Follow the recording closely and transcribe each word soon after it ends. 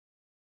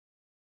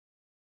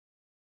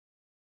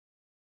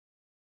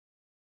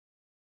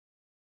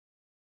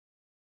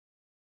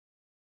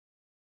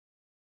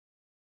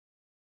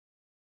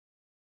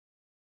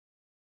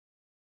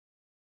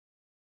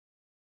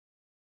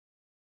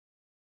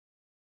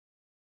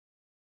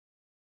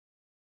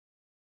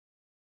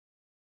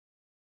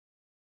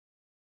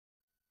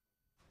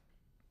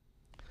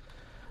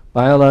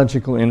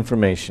Biological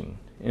information,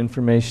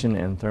 information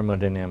and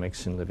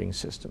thermodynamics in living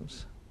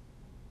systems.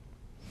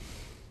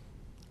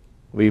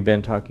 We've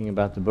been talking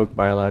about the book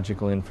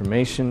Biological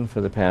Information for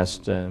the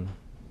past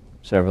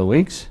several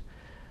weeks.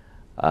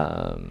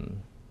 The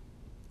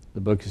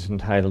book is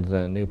entitled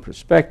New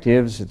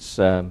Perspectives. It's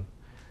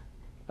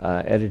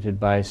edited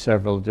by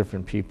several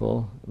different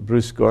people.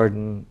 Bruce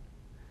Gordon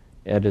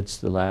edits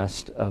the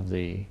last of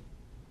the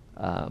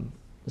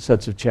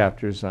sets of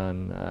chapters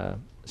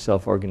on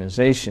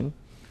self-organization.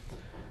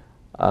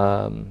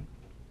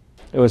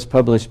 It was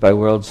published by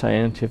World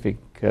Scientific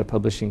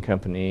Publishing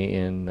Company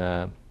in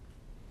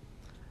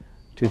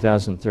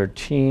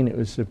 2013. It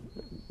was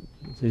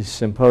the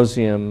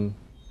symposium,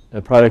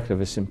 a product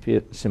of a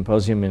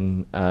symposium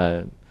in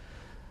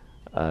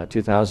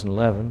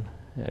 2011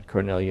 at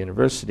Cornell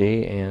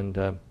University,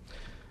 and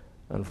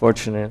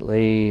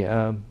unfortunately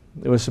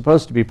it was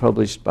supposed to be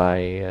published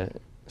by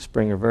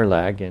Springer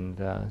Verlag,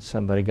 and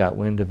somebody got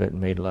wind of it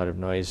and made a lot of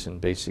noise and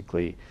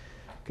basically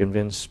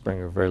convinced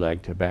Springer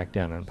Verlag to back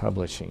down on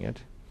publishing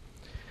it.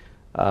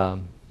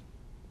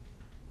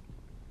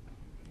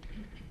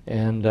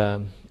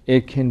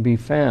 It can be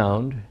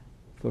found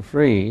for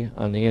free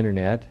on the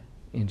internet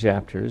in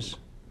chapters.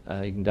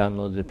 You can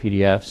download the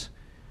PDFs.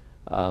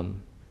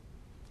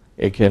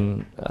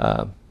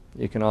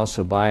 You can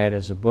also buy it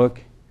as a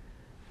book.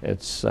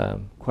 It's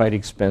quite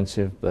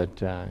expensive,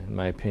 but in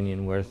my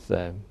opinion worth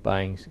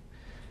buying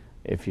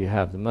if you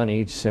have the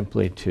money,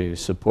 simply to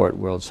support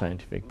World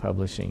Scientific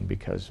Publishing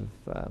because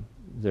of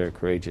their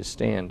courageous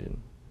stand, in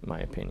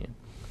my opinion.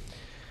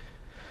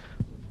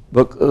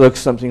 Book looks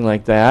something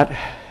like that,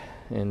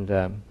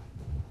 and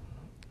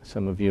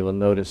some of you will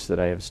notice that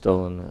I have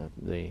stolen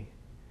the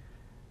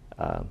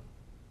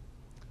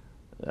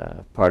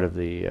part of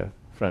the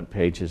front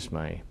page as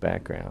my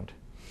background.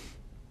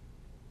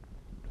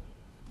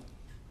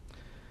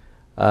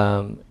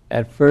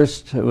 At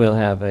first, we'll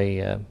have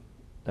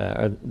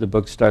the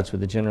book starts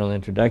with a general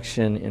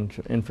introduction,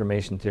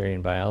 information theory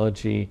and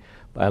biology,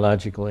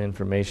 biological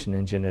information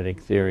and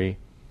genetic theory,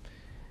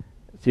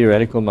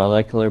 theoretical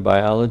molecular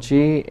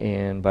biology,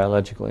 and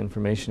biological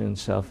information and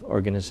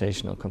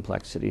self-organizational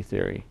complexity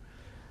theory.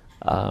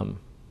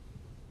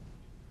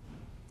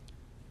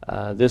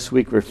 This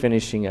week we're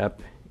finishing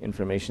up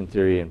information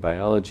theory and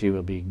biology.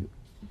 We'll be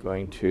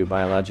going to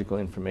biological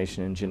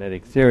information and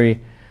genetic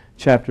theory,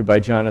 chapter by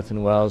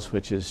Jonathan Wells,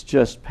 which is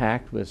just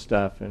packed with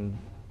stuff and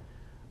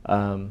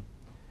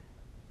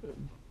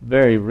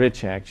very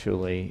rich,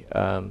 actually.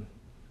 And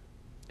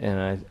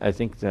I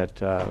think that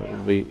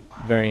will be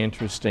very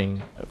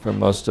interesting for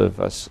most of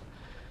us.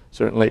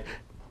 Certainly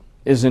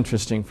is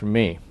interesting for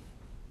me.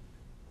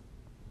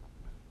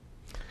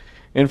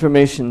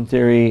 Information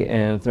theory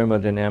and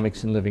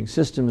thermodynamics in living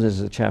systems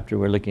is a chapter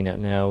we're looking at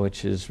now,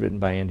 which is written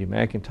by Andy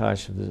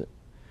McIntosh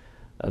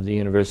of the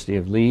University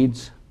of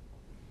Leeds.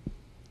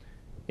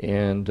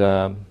 And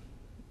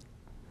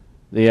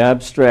the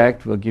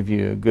abstract will give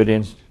you a good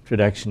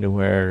introduction to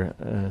where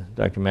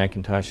Dr.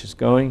 McIntosh is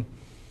going.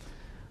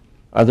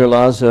 Other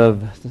laws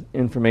of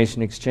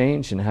information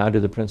exchange, and how do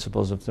the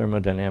principles of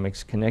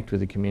thermodynamics connect with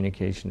the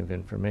communication of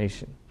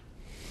information.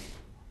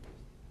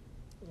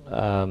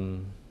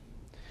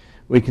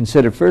 We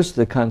consider first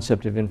the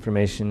concept of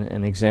information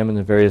and examine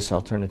the various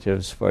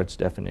alternatives for its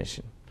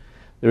definition.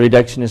 The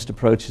reductionist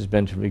approach has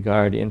been to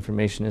regard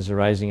information as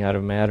arising out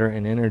of matter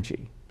and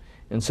energy.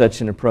 In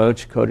such an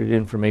approach, coded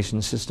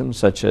information systems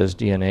such as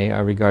DNA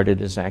are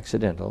regarded as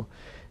accidental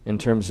in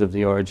terms of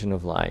the origin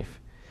of life.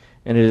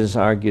 And it is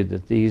argued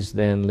that these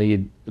then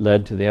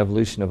led to the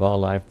evolution of all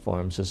life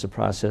forms as a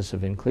process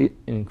of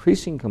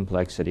increasing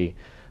complexity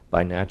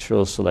by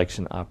natural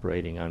selection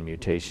operating on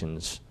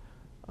mutations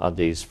of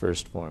these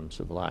first forms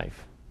of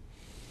life.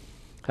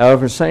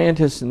 However,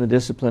 scientists in the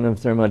discipline of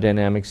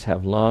thermodynamics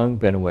have long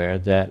been aware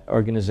that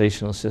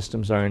organizational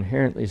systems are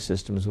inherently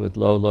systems with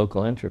low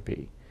local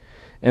entropy,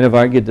 and have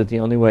argued that the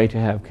only way to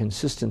have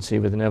consistency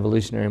with an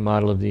evolutionary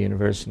model of the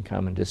universe and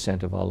common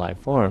descent of all life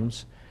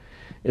forms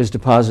is to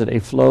posit a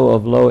flow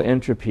of low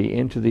entropy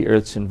into the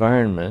Earth's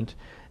environment.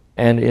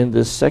 And in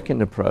this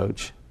second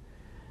approach,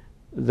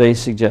 they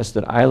suggest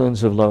that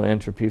islands of low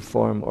entropy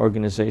form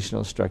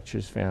organizational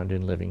structures found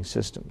in living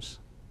systems.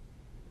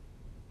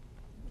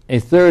 A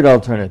third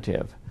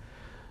alternative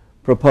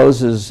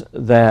proposes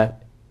that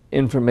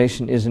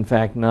information is in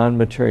fact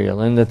non-material,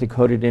 and that the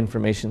coded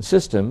information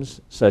systems,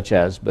 such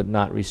as but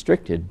not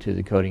restricted to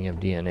the coding of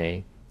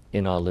DNA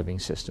in all living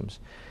systems,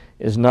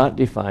 is not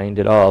defined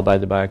at all by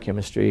the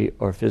biochemistry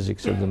or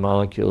physics of the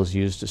molecules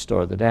used to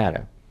store the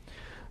data.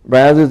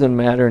 Rather than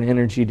matter and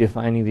energy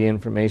defining the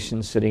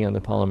information sitting on the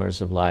polymers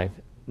of life,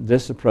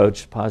 this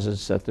approach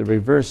posits that the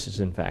reverse is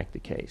in fact the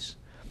case.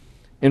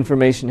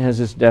 Information has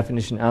its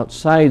definition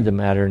outside the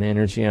matter and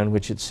energy on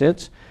which it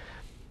sits,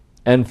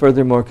 and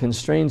furthermore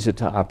constrains it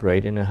to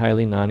operate in a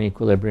highly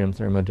non-equilibrium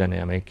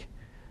thermodynamic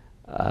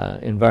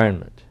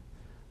environment.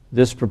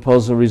 This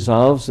proposal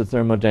resolves the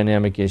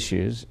thermodynamic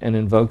issues and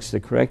invokes the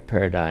correct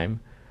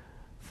paradigm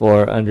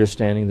for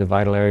understanding the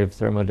vital area of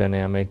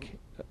thermodynamic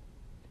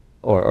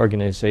or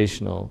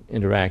organizational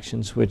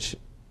interactions, which,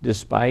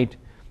 despite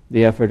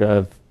the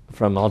effort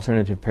from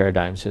alternative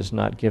paradigms, has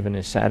not given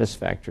a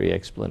satisfactory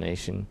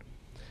explanation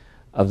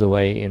of the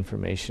way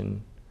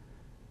information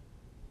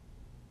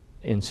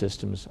in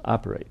systems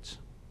operates.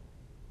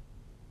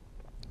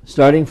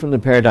 Starting from the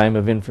paradigm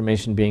of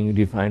information being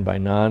defined by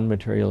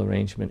non-material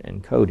arrangement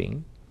and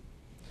coding,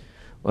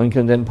 one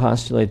can then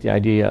postulate the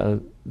idea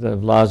of the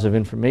laws of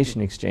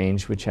information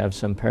exchange, which have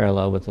some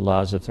parallel with the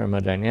laws of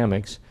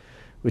thermodynamics,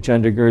 which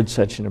undergird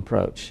such an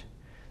approach.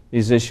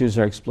 These issues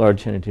are explored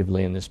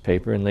tentatively in this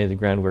paper and lay the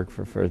groundwork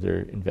for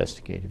further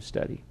investigative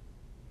study.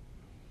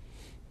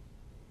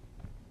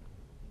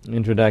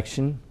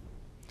 Introduction.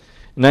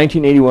 In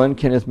 1981,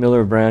 Kenneth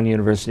Miller of Brown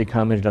University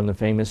commented on the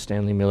famous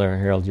Stanley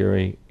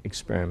Miller-Harold-Urey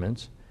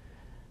experiments,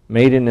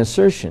 made an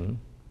assertion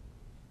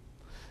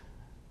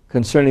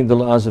concerning the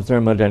laws of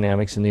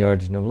thermodynamics and the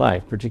origin of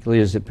life,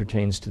 particularly as it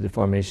pertains to the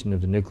formation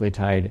of the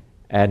nucleotide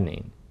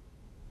adenine.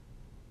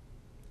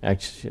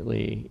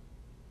 Actually,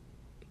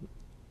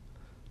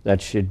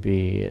 that should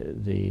be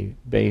the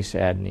base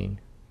adenine.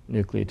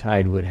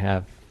 Nucleotide would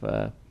have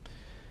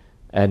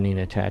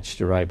adenine attached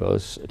to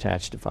ribose,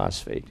 attached to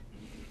phosphate.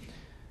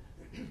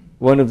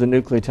 One of the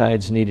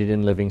nucleotides needed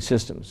in living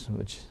systems,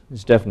 which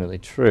is definitely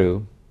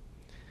true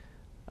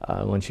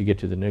once you get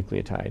to the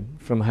nucleotide,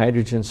 from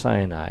hydrogen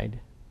cyanide.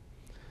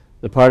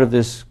 The part of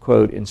this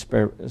quote in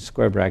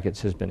square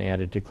brackets has been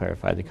added to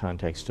clarify the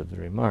context of the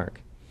remark.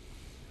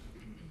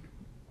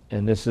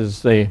 And this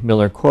is the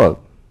Miller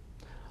quote.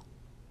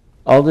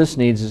 All this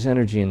needs is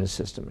energy in the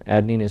system.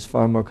 Adenine is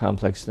far more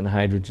complex than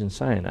hydrogen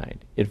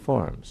cyanide. It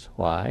forms.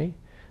 Why?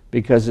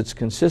 Because it's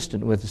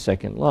consistent with the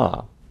second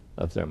law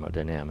of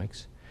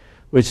thermodynamics,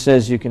 which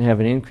says you can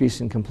have an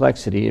increase in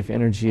complexity if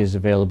energy is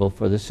available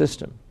for the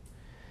system.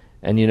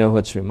 And you know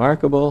what's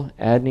remarkable?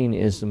 Adenine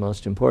is the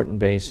most important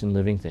base in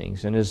living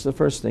things and is the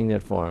first thing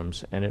that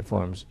forms, and it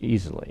forms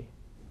easily.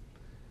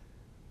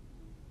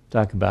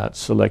 Talk about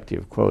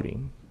selective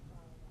quoting.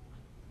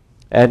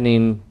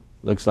 Adenine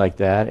looks like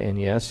that,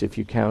 and yes, if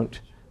you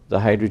count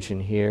the hydrogen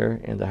here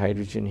and the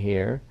hydrogen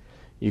here,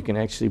 you can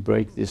actually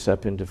break this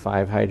up into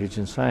 5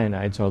 hydrogen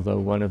cyanides, although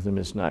one of them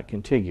is not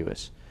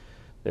contiguous.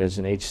 There's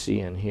an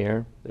HCN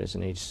here, there's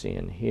an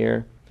HCN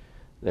here,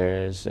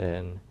 there's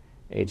an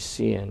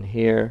HCN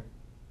here.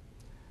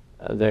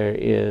 There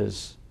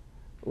is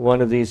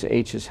one of these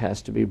H's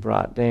has to be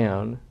brought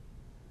down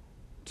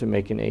to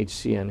make an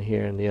HCN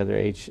here, and the other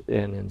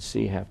HN and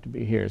C have to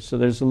be here. So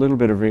there's a little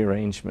bit of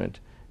rearrangement.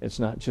 It's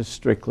not just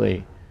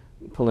strictly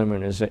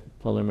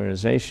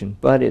polymerization,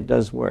 but it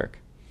does work.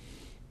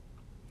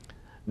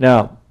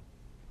 Now,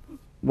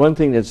 one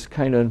thing that's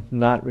kind of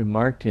not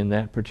remarked in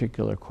that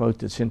particular quote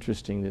that's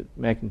interesting that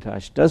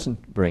McIntosh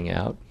doesn't bring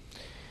out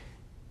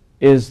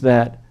is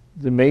that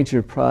the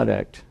major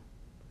product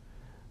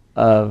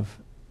of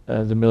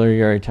the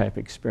Miller-Urey type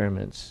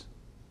experiments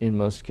in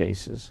most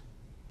cases,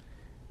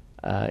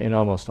 in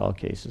almost all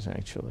cases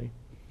actually,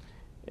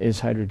 is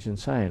hydrogen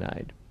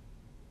cyanide.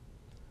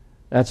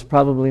 That's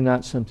probably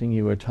not something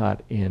you were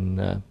taught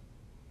in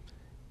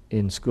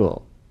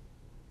school.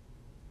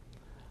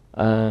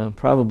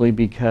 Probably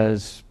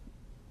because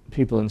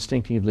people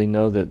instinctively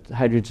know that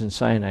hydrogen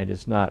cyanide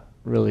is not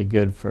really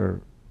good for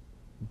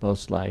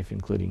most life,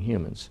 including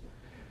humans.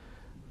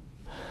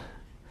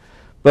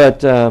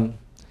 But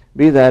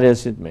be that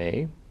as it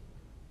may,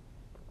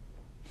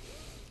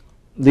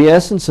 the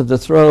essence of the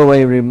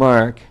throwaway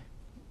remark,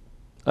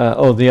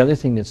 the other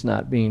thing that's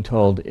not being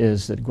told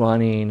is that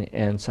guanine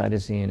and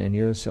cytosine and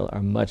uracil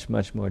are much,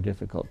 much more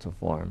difficult to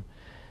form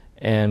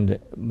and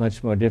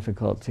much more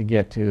difficult to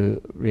get to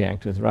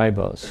react with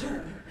ribose.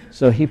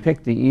 So he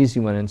picked the easy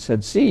one and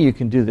said, see, you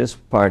can do this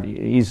part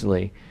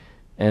easily,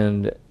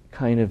 and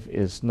kind of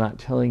is not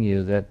telling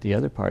you that the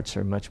other parts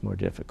are much more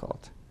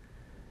difficult.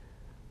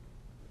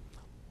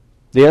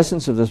 The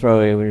essence of the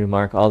throwaway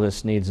remark, all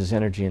this needs is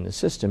energy in the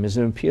system, is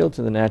an appeal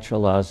to the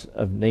natural laws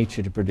of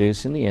nature to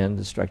produce, in the end,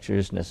 the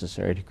structures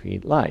necessary to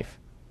create life.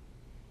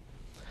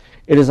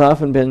 It has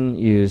often been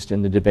used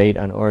in the debate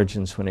on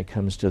origins when it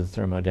comes to the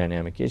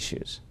thermodynamic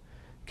issues.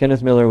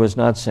 Kenneth Miller was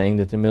not saying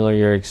that the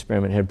Miller-Urey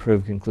experiment had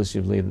proved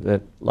conclusively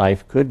that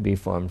life could be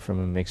formed from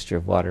a mixture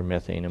of water,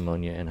 methane,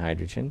 ammonia, and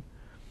hydrogen.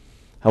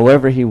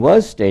 However, he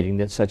was stating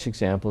that such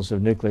examples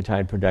of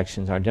nucleotide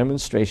productions are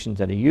demonstrations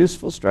that a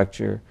useful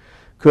structure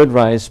could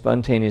rise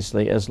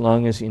spontaneously as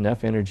long as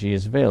enough energy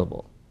is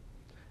available.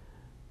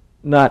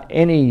 Not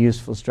any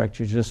useful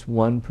structure, just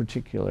one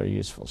particular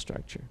useful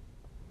structure.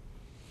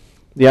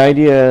 The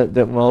idea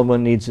that all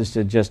one needs is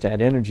to just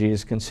add energy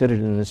is considered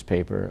in this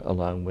paper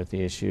along with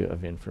the issue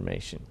of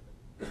information.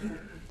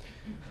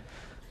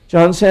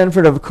 John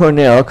Sanford of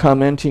Cornell,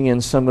 commenting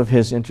in some of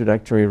his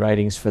introductory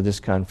writings for this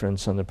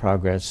conference on the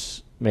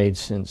progress made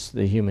since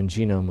the human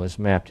genome was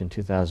mapped in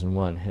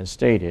 2001, has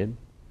stated,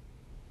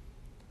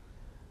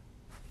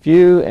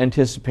 few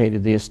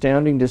anticipated the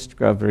astounding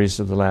discoveries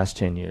of the last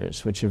 10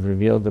 years, which have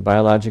revealed the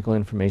biological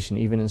information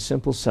even in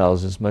simple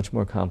cells is much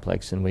more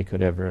complex than we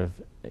could ever have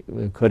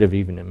could have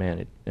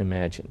even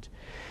imagined.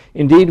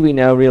 Indeed, we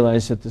now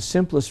realize that the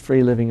simplest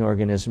free-living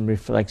organism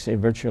reflects a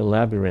virtual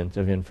labyrinth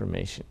of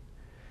information.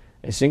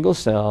 A single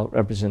cell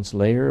represents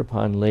layer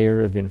upon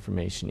layer of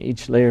information,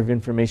 each layer of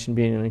information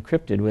being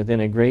encrypted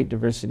within a great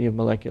diversity of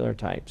molecular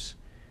types,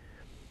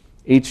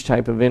 each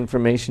type of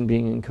information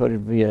being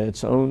encoded via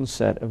its own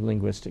set of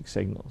linguistic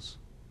signals.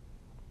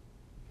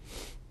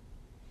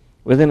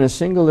 Within a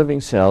single living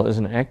cell is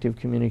an active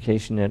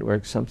communication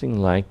network, something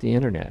like the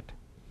internet.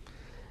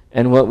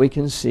 And what we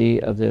can see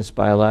of this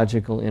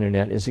biological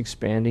internet is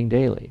expanding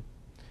daily.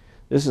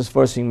 This is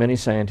forcing many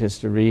scientists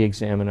to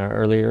re-examine our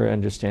earlier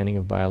understanding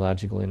of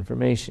biological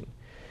information.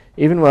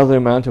 Even while the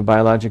amount of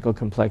biological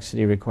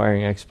complexity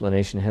requiring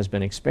explanation has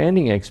been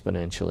expanding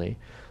exponentially,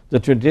 the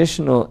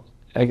traditional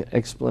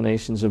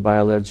explanations of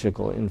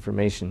biological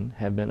information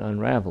have been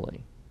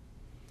unraveling.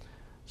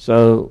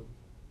 So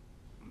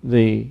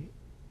the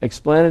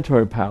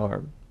explanatory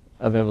power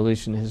of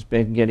evolution has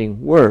been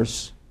getting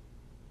worse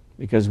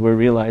because we're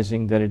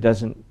realizing that it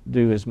doesn't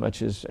do as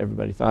much as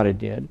everybody thought it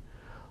did,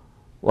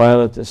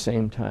 while at the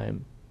same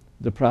time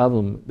the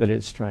problem that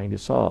it's trying to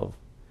solve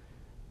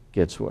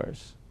gets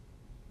worse.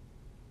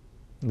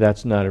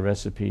 That's not a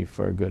recipe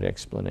for a good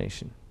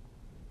explanation.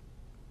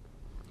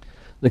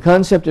 The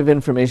concept of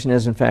information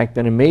has in fact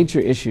been a major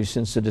issue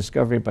since the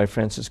discovery by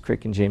Francis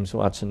Crick and James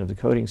Watson of the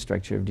coding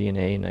structure of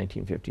DNA in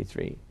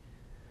 1953.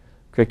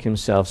 Crick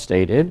himself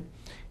stated,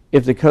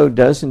 "If the code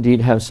does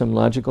indeed have some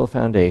logical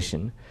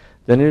foundation,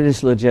 then it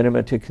is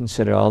legitimate to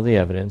consider all the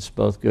evidence,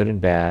 both good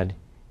and bad,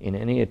 in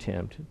any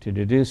attempt to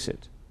deduce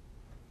it."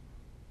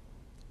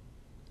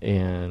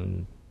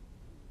 And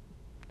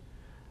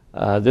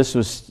this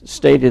was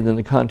stated in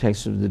the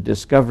context of the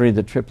discovery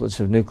that triplets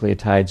of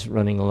nucleotides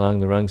running along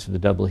the rungs of the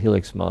double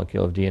helix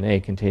molecule of DNA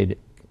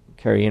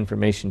carry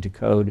information to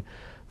code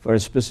for a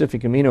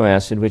specific amino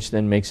acid, which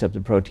then makes up the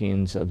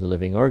proteins of the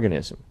living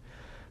organism.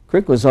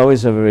 Crick was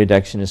always of a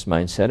reductionist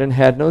mindset and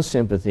had no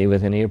sympathy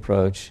with any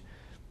approach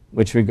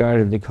which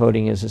regarded the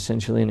coding as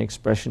essentially an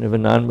expression of a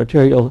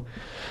non-material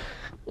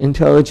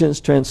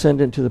intelligence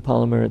transcendent to the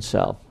polymer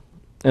itself.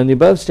 And the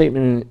above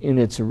statement in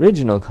its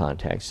original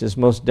context is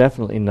most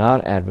definitely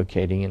not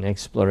advocating an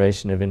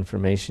exploration of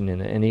information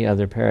in any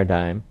other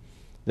paradigm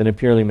than a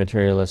purely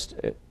materialist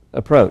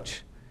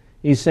approach.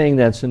 He's saying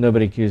that so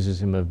nobody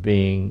accuses him of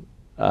being,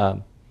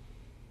 of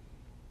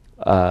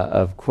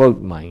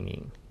quote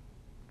mining.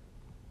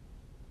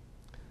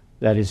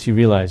 That is, he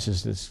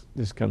realizes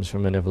this comes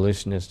from an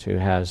evolutionist who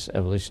has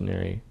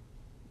evolutionary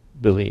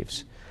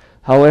beliefs.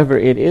 However,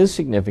 it is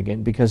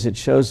significant because it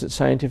shows that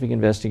scientific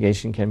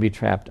investigation can be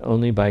trapped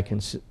only by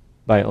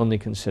only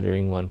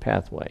considering one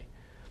pathway.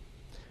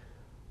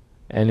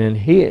 And then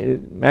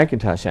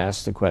McIntosh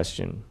asked the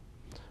question,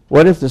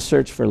 what if the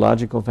search for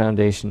logical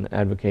foundation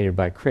advocated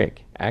by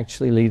Crick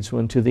actually leads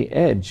one to the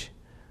edge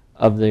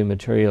of the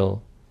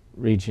material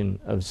region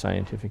of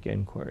scientific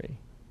inquiry?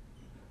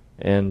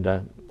 And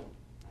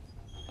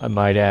I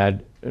might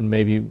add, and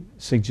maybe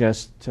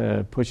suggest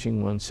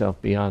pushing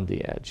oneself beyond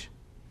the edge.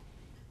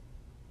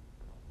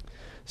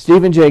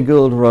 Stephen Jay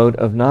Gould wrote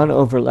of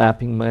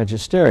non-overlapping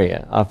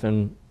magisteria,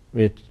 often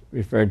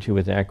referred to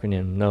with the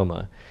acronym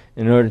NOMA,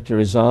 in order to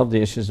resolve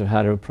the issues of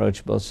how to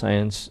approach both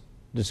science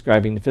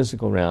describing the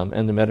physical realm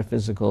and the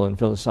metaphysical and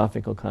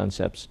philosophical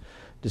concepts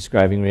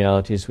describing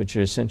realities which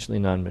are essentially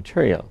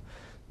non-material.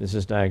 This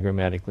is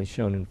diagrammatically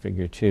shown in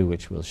Figure 2,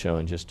 which we'll show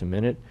in just a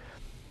minute.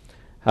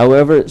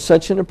 However,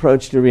 such an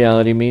approach to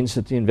reality means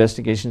that the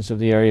investigations of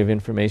the area of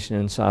information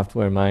and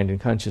software, mind, and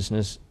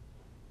consciousness,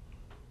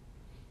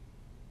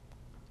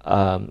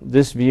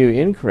 this view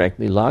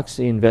incorrectly locks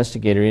the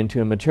investigator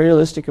into a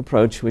materialistic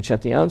approach which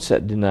at the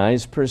outset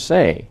denies per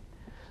se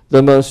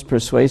the most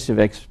persuasive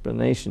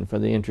explanation for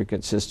the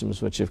intricate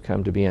systems which have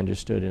come to be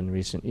understood in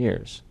recent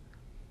years.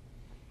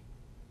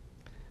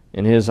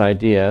 In his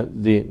idea,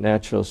 the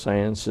natural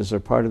sciences are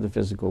part of the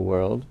physical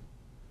world.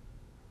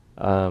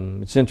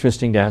 It's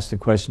interesting to ask the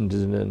question,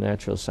 do the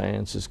natural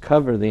sciences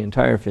cover the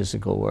entire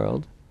physical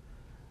world?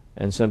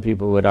 And some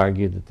people would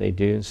argue that they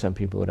do, and some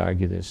people would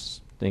argue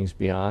there's things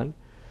beyond.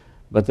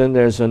 But then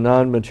there's a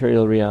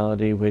non-material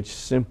reality which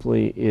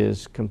simply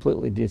is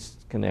completely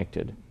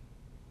disconnected.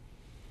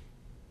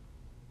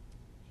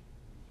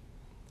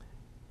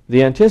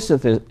 The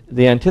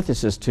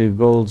antithesis to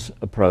Gould's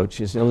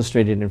approach is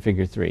illustrated in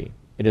Figure 3.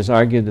 It is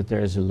argued that there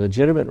is a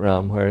legitimate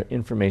realm where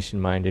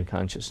information, mind, and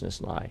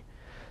consciousness lie.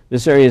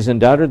 This area is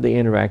undoubtedly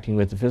interacting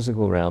with the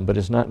physical realm, but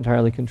is not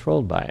entirely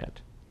controlled by it.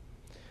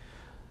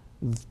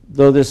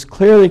 Though this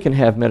clearly can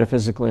have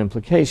metaphysical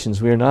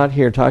implications, we are not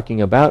here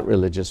talking about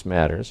religious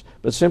matters,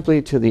 but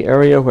simply to the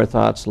area where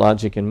thoughts,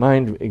 logic, and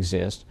mind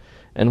exist,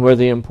 and where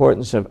the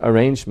importance of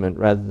arrangement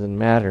rather than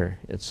matter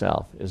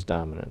itself is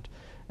dominant,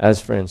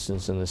 as for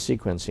instance in the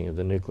sequencing of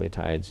the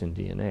nucleotides in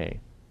DNA.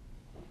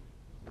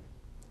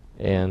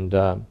 And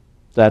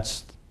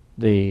that's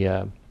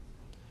the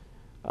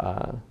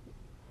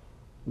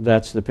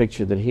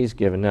picture that he's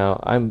given. Now,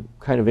 I'm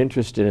kind of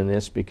interested in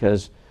this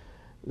because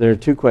there are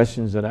two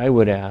questions that I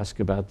would ask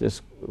about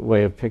this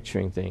way of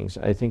picturing things.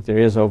 I think there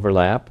is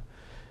overlap,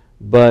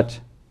 but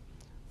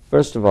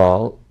first of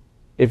all,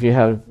 if you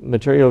have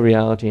material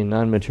reality and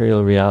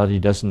non-material reality,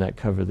 doesn't that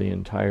cover the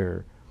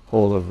entire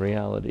whole of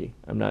reality?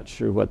 I'm not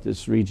sure what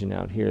this region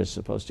out here is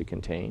supposed to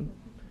contain.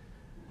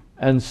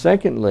 And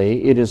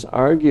secondly, it is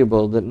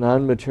arguable that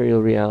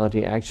non-material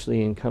reality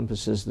actually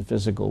encompasses the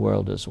physical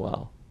world as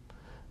well,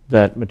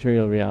 that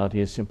material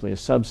reality is simply a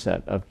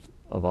subset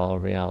of all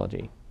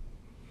reality.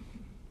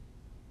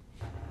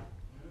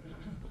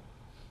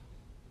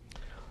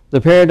 The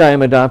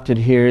paradigm adopted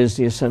here is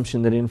the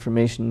assumption that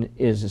information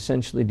is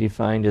essentially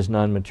defined as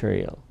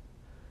non-material,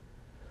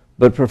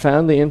 but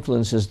profoundly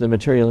influences the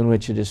material in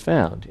which it is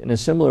found, in a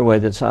similar way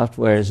that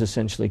software is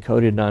essentially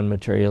coded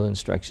non-material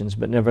instructions,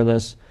 but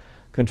nevertheless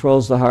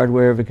controls the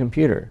hardware of a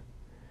computer.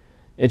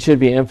 It should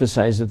be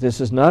emphasized that this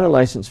is not a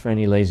license for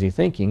any lazy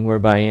thinking,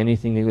 whereby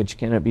anything which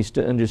cannot be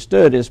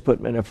understood is put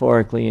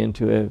metaphorically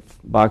into a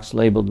box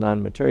labeled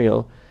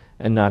non-material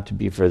and not to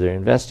be further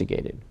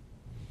investigated.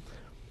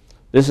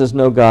 This is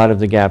no God of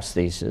the gaps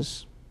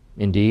thesis.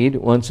 Indeed,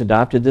 once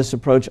adopted, this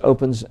approach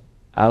opens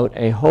out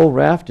a whole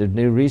raft of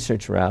new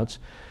research routes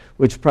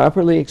which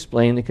properly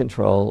explain the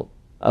control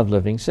of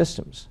living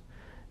systems.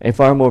 A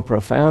far more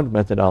profound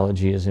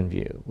methodology is in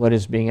view. What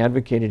is being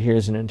advocated here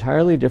is an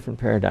entirely different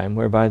paradigm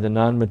whereby the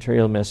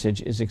non-material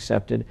message is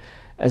accepted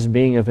as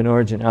being of an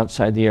origin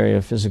outside the area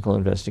of physical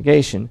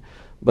investigation,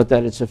 but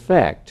that its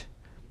effect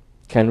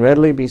can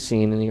readily be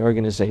seen in the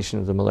organization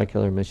of the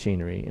molecular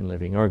machinery in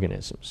living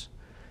organisms.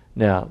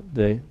 Now,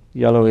 the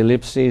yellow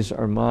ellipses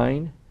are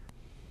mine.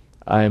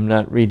 I am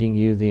not reading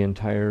you the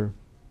entire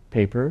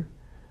paper,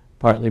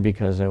 partly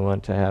because I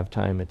want to have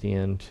time at the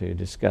end to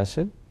discuss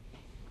it.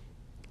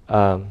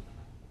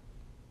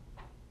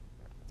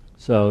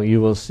 So you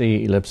will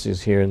see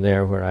ellipses here and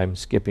there where I'm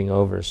skipping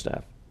over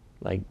stuff,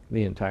 like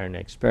the entire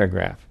next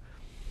paragraph.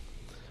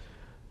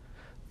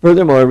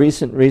 Furthermore,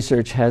 recent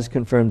research has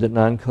confirmed that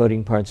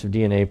non-coding parts of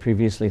DNA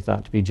previously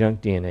thought to be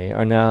junk DNA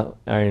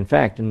are in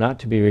fact not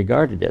to be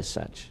regarded as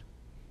such.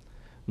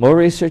 More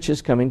research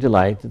is coming to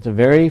light that the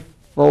very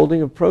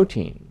folding of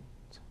proteins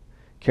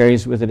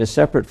carries with it a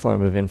separate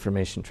form of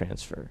information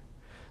transfer.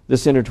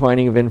 This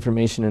intertwining of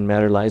information and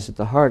matter lies at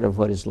the heart of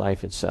what is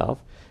life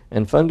itself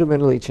and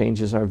fundamentally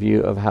changes our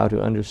view of how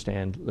to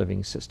understand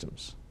living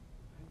systems.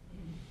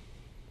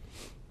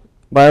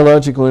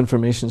 Biological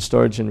information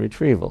storage and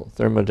retrieval,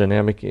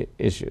 thermodynamic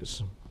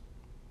issues.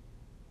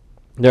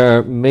 There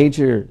are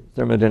major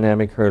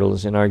thermodynamic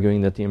hurdles in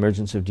arguing that the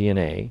emergence of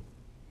DNA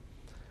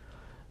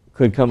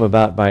could come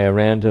about by a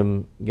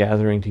random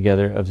gathering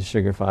together of the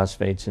sugar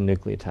phosphates and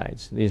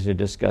nucleotides. These are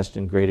discussed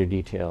in greater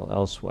detail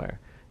elsewhere,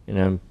 and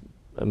I'm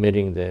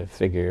omitting the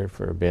figure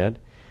for a bit.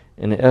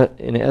 In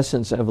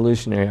essence,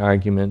 evolutionary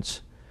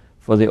arguments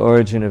for the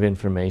origin of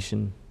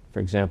information, for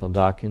example,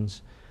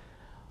 Dawkins,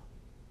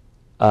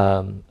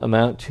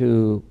 amount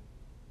to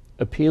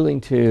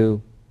appealing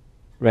to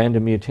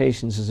random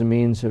mutations as a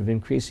means of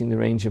increasing the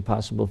range of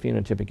possible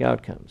phenotypic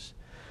outcomes.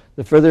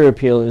 The further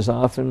appeal is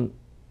often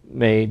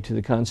made to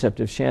the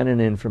concept of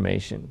Shannon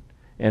information,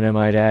 and I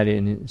might add,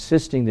 in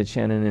insisting that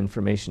Shannon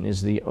information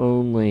is the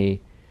only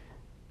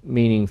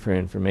meaning for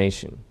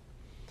information,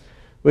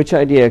 which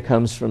idea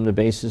comes from the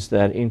basis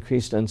that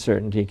increased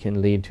uncertainty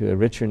can lead to a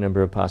richer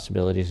number of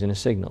possibilities in a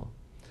signal.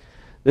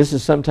 This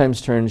is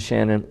sometimes termed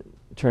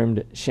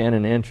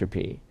Shannon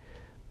entropy,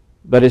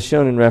 but as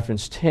shown in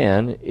reference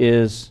 10,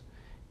 is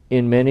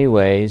in many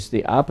ways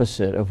the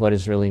opposite of what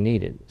is really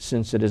needed,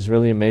 since it is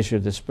really a measure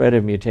of the spread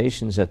of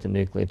mutations at the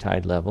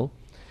nucleotide level,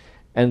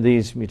 and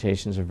these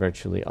mutations are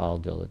virtually all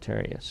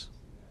deleterious.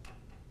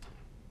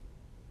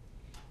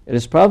 It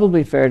is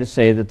probably fair to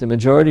say that the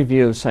majority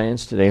view of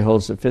science today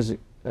holds that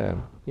physics...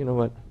 you know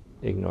what?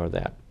 Ignore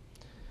that.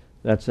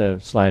 That's a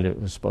slide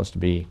that was supposed to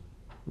be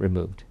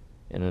removed,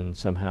 and then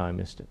somehow I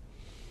missed it.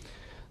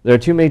 There are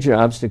two major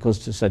obstacles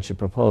to such a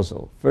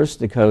proposal. First,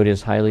 the code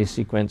is highly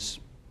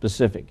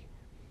sequence-specific.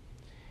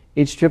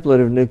 Each triplet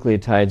of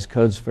nucleotides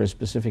codes for a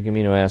specific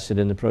amino acid,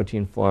 and the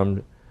protein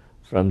formed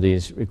from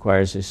these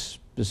requires a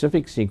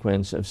specific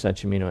sequence of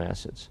such amino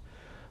acids.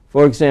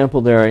 For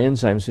example, there are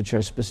enzymes which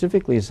are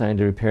specifically assigned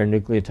to repair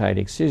nucleotide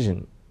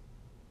excision,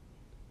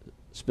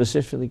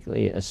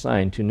 specifically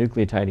assigned to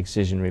nucleotide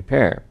excision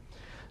repair.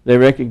 They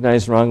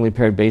recognize wrongly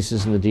paired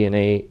bases in the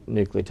DNA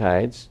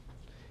nucleotides,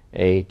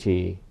 A,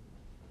 T,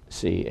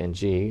 C, and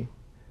G,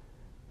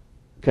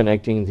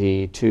 connecting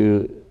the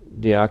two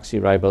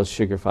deoxyribose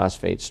sugar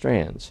phosphate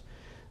strands.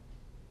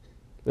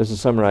 This is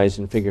summarized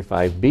in figure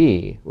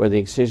 5b, where the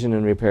excision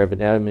and repair of a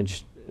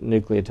damaged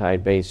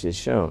nucleotide base is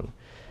shown.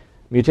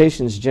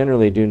 Mutations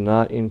generally do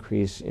not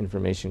increase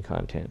information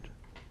content.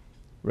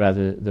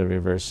 Rather, the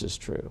reverse is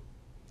true.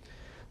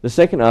 The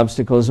second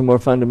obstacle is a more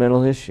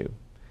fundamental issue.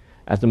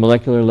 At the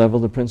molecular level,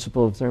 the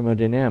principle of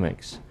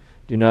thermodynamics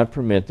do not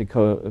permit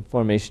the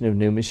formation of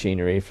new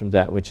machinery from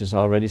that which is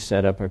already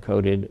set up or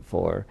coded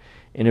for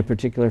in a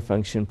particular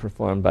function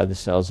performed by the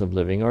cells of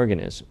living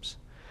organisms.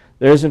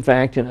 There is, in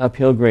fact, an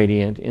uphill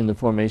gradient in the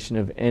formation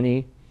of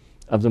any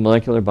of the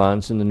molecular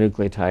bonds in the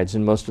nucleotides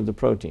in most of the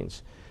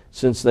proteins,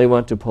 since they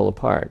want to pull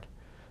apart.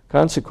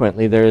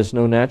 Consequently, there is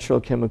no natural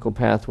chemical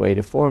pathway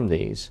to form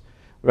these.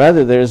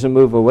 Rather, there is a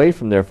move away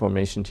from their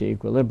formation to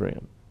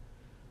equilibrium.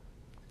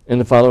 In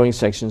the following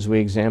sections, we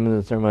examine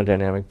the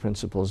thermodynamic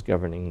principles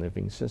governing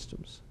living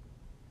systems.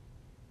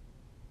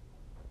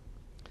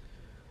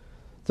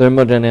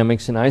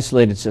 Thermodynamics in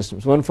isolated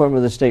systems. One form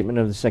of the statement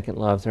of the second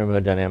law of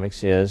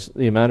thermodynamics is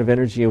the amount of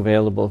energy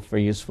available for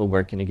useful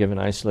work in a given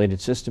isolated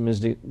system is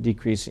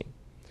decreasing.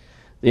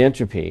 The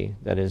entropy,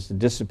 that is, the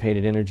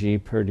dissipated energy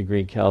per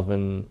degree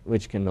Kelvin,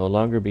 which can no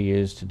longer be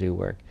used to do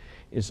work,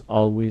 is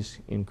always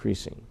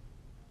increasing.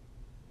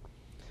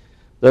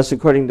 Thus,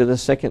 according to the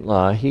second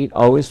law, heat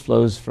always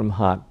flows from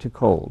hot to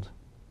cold.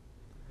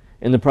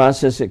 In the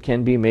process, it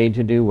can be made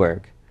to do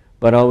work,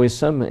 but always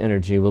some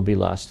energy will be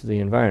lost to the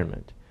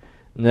environment,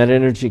 and that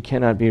energy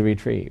cannot be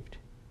retrieved.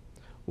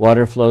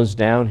 Water flows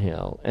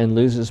downhill and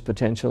loses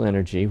potential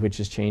energy,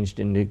 which is changed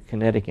into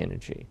kinetic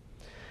energy.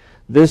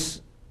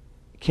 This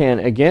can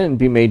again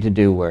be made to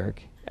do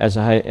work, as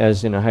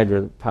in a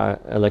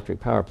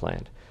hydroelectric power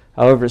plant.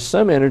 However,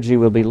 some energy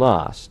will be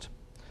lost,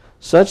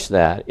 such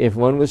that if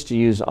one was to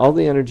use all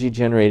the energy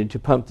generated to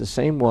pump the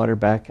same water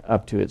back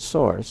up to its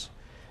source,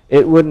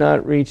 it would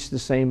not reach the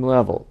same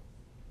level.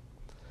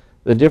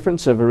 The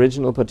difference of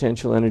original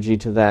potential energy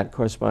to that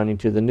corresponding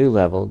to the new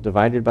level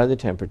divided by the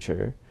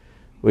temperature,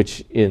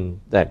 which in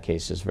that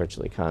case is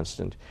virtually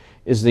constant,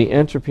 is the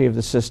entropy of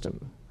the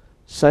system.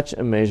 Such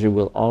a measure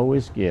will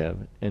always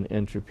give an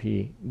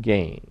entropy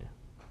gain.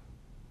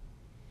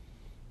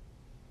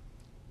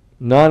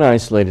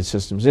 Non-isolated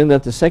systems, in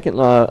that the second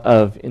law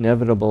of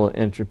inevitable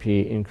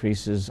entropy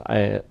increases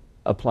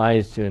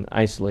applies to an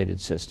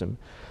isolated system.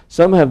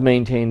 Some have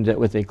maintained that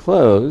with a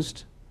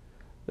closed,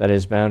 that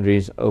is,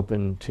 boundaries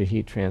open to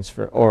heat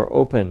transfer, or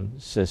open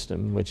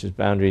system, which is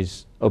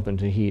boundaries open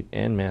to heat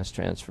and mass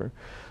transfer,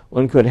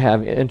 one could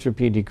have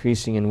entropy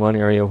decreasing in one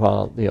area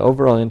while the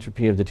overall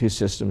entropy of the two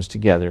systems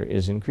together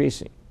is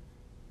increasing.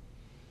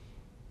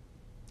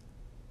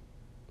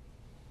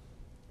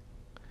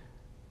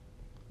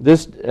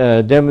 This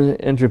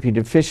entropy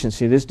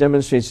deficiency, this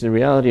demonstrates the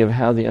reality of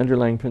how the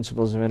underlying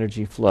principles of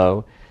energy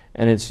flow,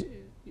 and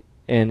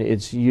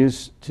its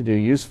use to do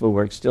useful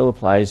work still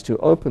applies to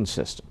open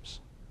systems.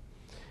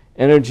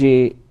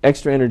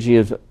 Extra energy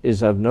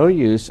is of no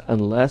use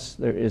unless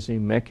there is a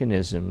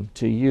mechanism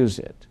to use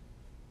it.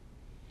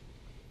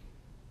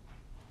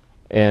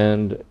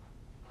 And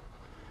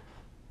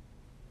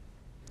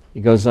he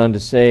goes on to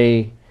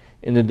say,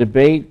 in the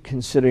debate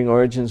considering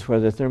origins where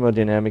the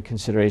thermodynamic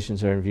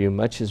considerations are in view,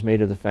 much is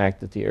made of the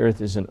fact that the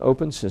Earth is an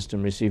open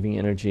system receiving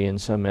energy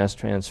and some mass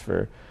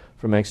transfer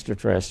from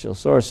extraterrestrial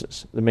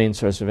sources. The main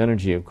source of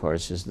energy, of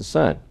course, is the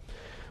sun.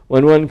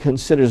 When one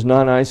considers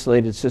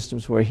non-isolated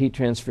systems where heat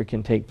transfer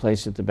can take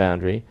place at the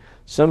boundary,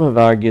 some have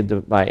argued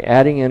that by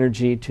adding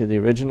energy to the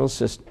original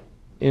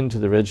into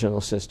the original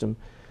system,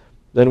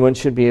 then one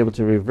should be able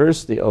to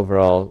reverse the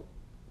overall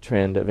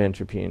trend of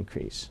entropy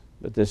increase.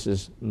 But this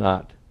is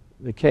not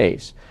the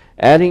case.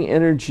 Adding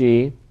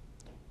energy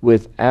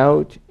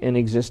without an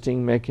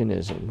existing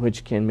mechanism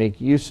which can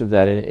make use of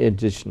that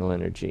additional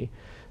energy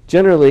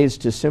generally leads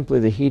to simply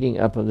the heating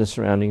up of the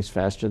surroundings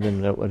faster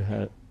than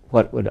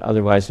what would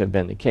otherwise have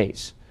been the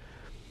case.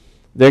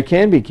 There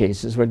can be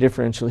cases where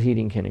differential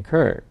heating can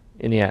occur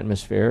in the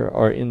atmosphere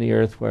or in the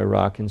earth where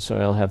rock and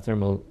soil have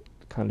thermal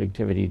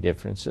conductivity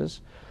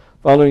differences,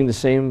 following the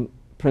same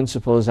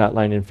principle as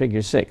outlined in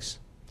Figure 6.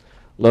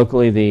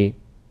 Locally, the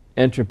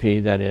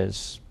entropy, that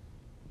is,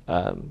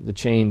 the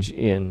change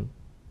in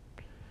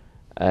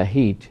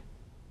heat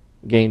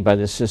gained by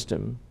the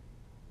system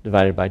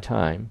divided by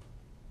time,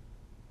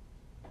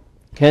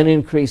 can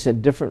increase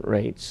at different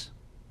rates,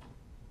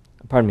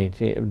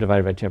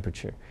 divided by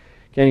temperature,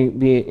 can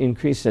be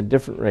increased at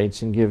different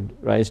rates and give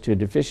rise to a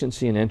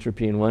deficiency in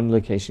entropy in one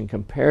location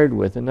compared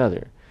with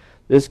another.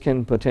 This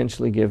can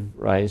potentially give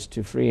rise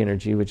to free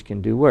energy which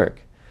can do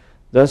work.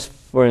 Thus,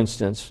 for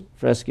instance,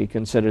 Fresky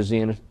considers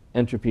the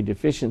entropy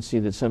deficiency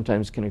that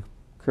sometimes can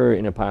occur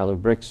in a pile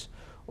of bricks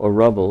or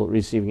rubble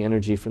receiving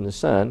energy from the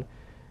sun,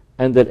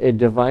 and that a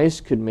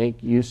device could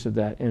make use of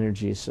that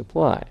energy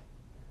supply.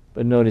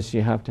 But notice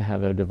you have to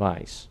have a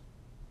device.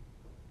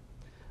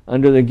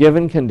 Under the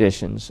given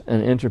conditions,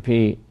 an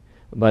entropy,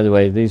 by the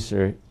way, these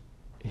are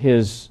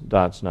his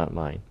dots, not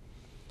mine,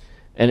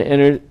 an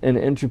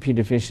entropy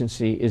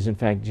deficiency is in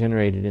fact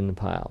generated in the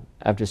pile.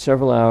 After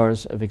several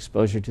hours of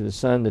exposure to the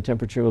sun, the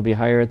temperature will be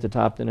higher at the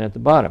top than at the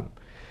bottom.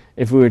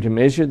 If we were to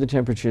measure the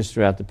temperatures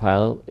throughout the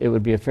pile, it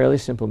would be a fairly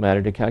simple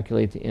matter to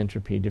calculate the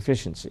entropy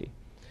deficiency.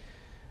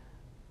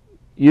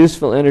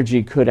 Useful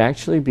energy could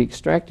actually be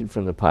extracted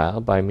from the pile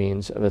by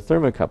means of a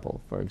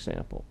thermocouple, for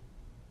example.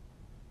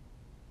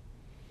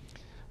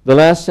 The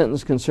last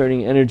sentence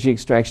concerning energy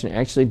extraction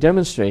actually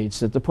demonstrates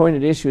that the point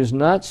at issue is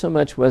not so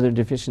much whether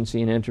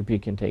deficiency in entropy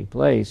can take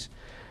place,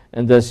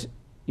 and thus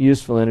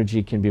useful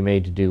energy can be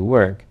made to do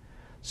work,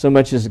 so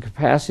much as the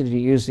capacity to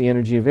use the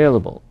energy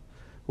available,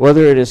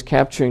 whether it is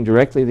capturing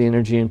directly the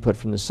energy input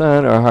from the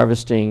sun or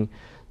harvesting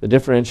the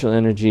differential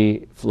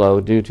energy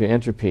flow due to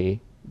entropy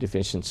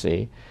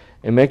deficiency,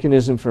 a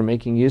mechanism for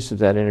making use of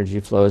that energy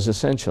flow is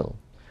essential.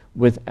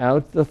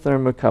 Without the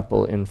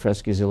thermocouple in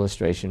Fresky's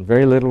illustration,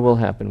 very little will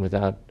happen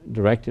without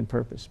directed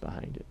purpose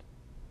behind it.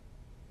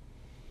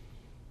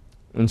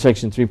 In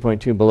section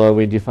 3.2 below,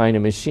 we define a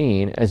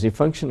machine as a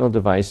functional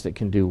device that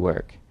can do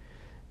work.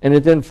 And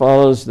it then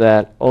follows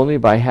that only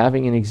by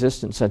having in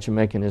existence such a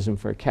mechanism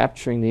for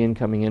capturing the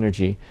incoming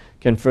energy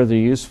can further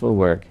useful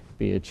work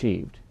be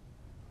achieved.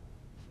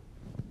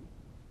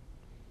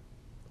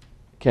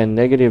 Can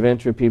negative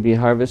entropy be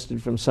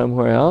harvested from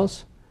somewhere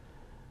else?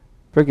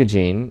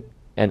 Giem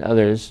and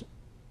others,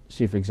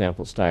 see for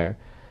example Steyer,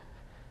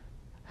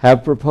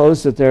 have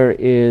proposed that there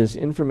is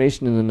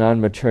information in the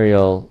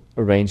non-material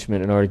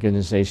arrangement and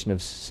organization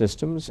of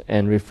systems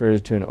and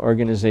refers to an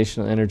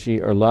organizational energy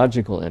or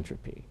logical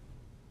entropy.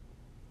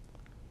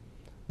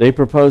 They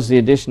propose the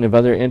addition of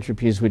other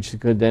entropies which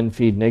could then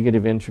feed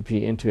negative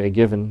entropy into a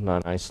given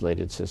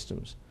non-isolated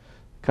systems.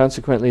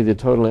 Consequently, the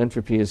total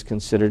entropy is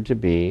considered to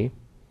be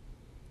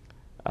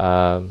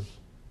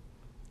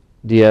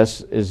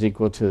ds is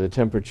equal to the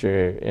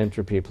temperature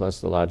entropy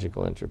plus the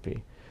logical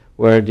entropy,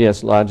 where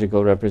ds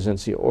logical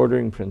represents the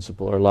ordering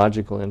principle or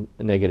logical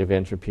negative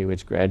entropy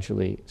which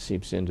gradually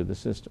seeps into the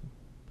system.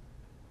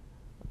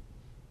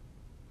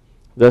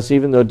 Thus,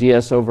 even though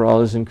ds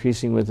overall is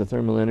increasing with the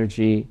thermal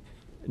energy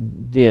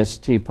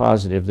dst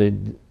positive, the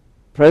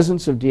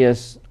presence of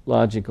ds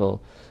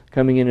logical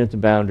coming in at the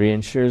boundary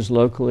ensures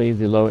locally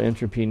the low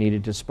entropy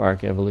needed to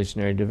spark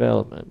evolutionary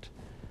development.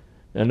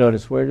 Now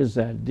notice, where does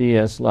that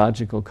ds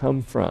logical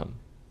come from?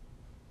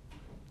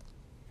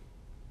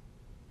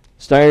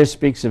 Steyer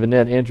speaks of a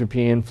net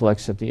entropy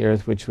influx at the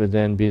Earth which would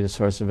then be the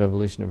source of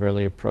evolution of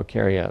earlier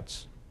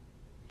prokaryotes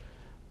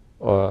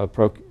or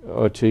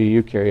to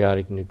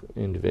eukaryotic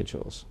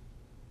individuals.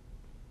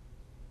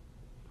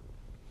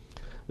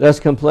 Thus,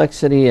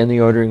 complexity and the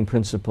ordering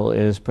principle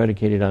is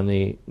predicated on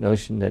the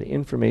notion that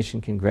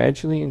information can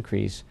gradually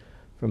increase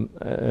from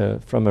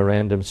a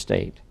random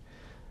state.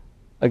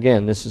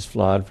 Again, this is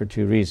flawed for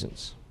two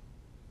reasons.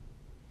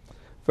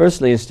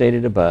 Firstly, as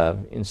stated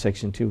above in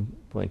section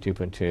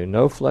 2.2.2,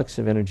 no flux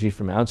of energy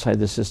from outside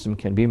the system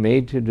can be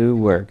made to do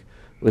work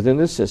within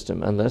the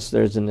system unless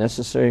there is the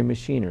necessary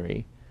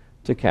machinery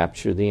to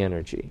capture the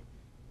energy.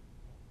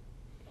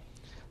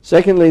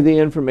 Secondly, the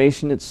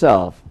information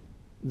itself,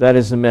 that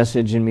is the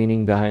message and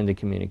meaning behind the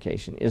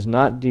communication, is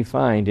not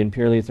defined in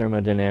purely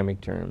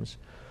thermodynamic terms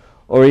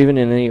or even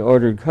in any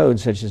ordered code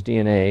such as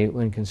DNA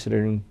when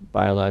considering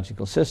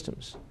biological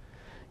systems.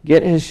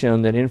 Git has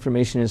shown that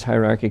information is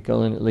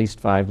hierarchical in at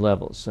least 5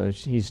 levels, so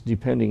he's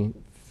depending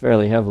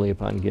fairly heavily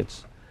upon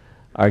Git's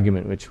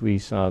argument, which we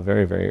saw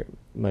very, very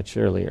much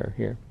earlier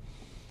here.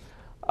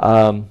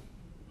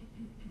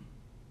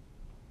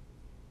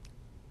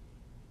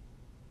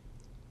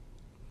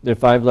 There are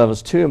 5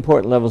 levels. 2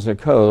 important levels are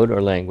code,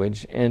 or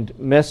language, and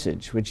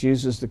message, which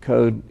uses the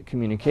code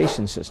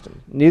communication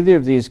system. Neither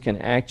of these can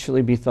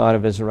actually be thought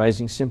of as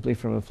arising simply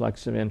from a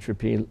flux of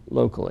entropy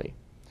locally.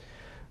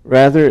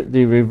 Rather,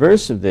 the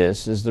reverse of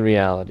this is the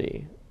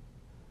reality.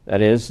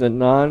 That is, that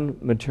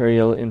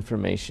non-material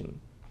information,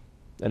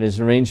 that is,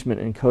 arrangement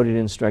and coded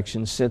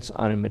instruction, sits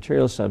on a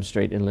material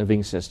substrate in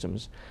living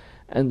systems,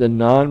 and the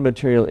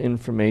non-material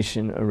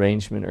information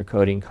arrangement or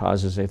coding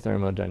causes a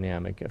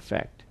thermodynamic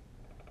effect.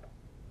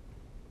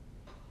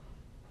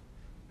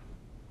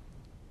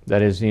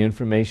 That is, the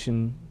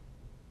information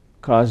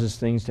causes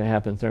things to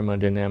happen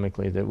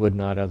thermodynamically that would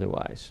not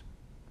otherwise.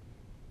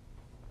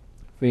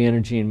 Free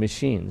energy in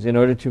machines. In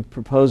order to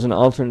propose an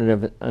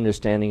alternative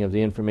understanding of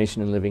the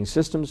information in living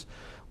systems,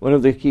 one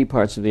of the key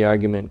parts of the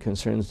argument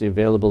concerns the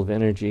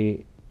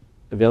availability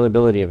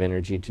of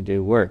energy to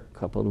do work,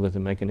 coupled with a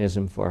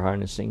mechanism for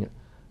harnessing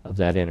of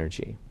that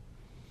energy.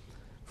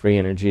 Free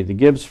energy. The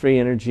Gibbs free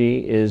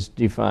energy is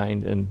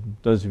defined, and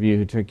those of you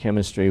who took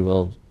chemistry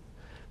will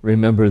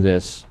remember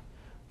this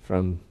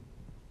from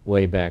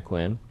way back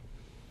when,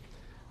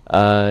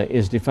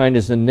 is defined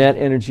as the net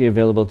energy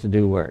available to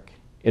do work.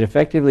 It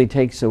effectively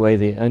takes away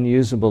the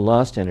unusable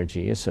lost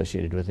energy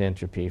associated with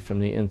entropy from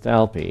the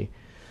enthalpy,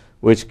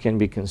 which can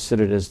be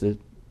considered as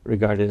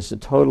regarded as the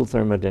total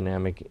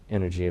thermodynamic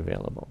energy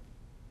available.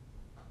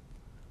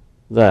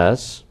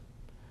 Thus,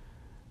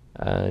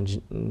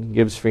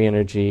 Gibbs free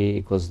energy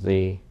equals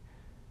the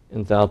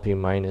enthalpy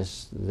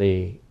minus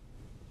the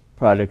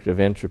product of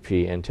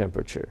entropy and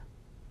temperature.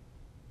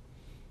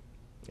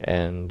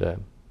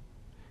 And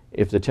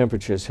if the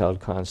temperature is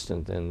held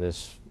constant, then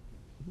this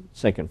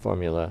second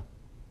formula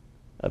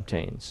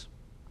obtains.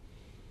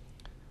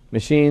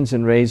 Machines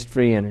and raised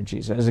free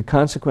energies. As a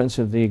consequence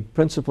of the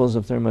principles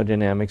of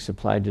thermodynamics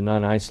applied to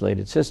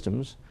non-isolated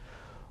systems,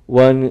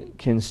 one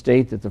can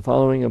state that the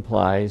following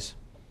applies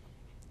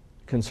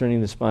concerning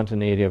the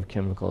spontaneity of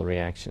chemical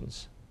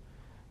reactions.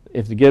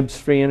 If the Gibbs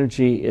free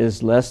energy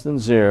is less than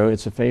 0,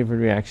 it's a favored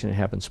reaction, it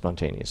happens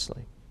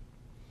spontaneously.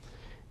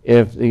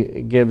 If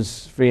the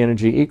Gibbs free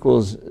energy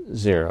equals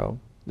 0,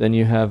 then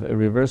you have a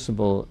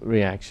reversible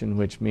reaction,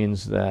 which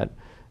means that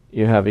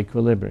you have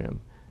equilibrium.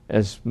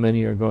 as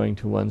many are going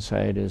to one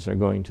side as are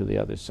going to the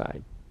other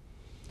side.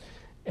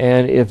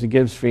 And if the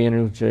Gibbs free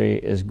energy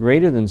is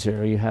greater than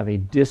 0, you have a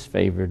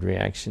disfavored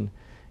reaction.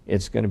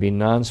 It's going to be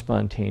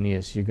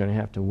non-spontaneous. You're going to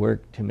have to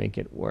work to make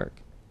it work.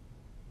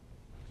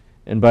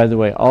 And by the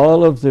way,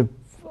 all of the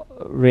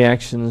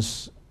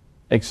reactions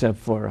except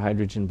for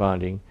hydrogen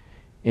bonding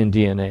in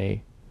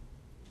DNA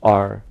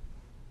are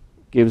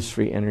Gibbs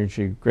free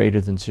energy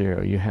greater than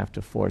 0. You have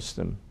to force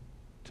them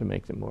to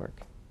make them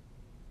work.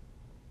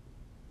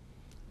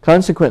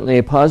 Consequently,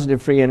 a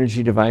positive free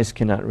energy device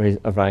cannot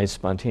arise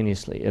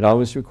spontaneously. It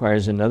always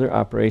requires another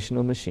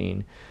operational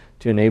machine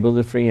to enable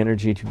the free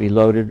energy to be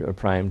loaded or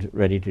primed,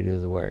 ready to do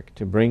the work.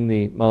 To bring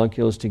the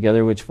molecules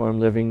together which form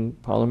living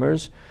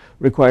polymers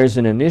requires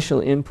an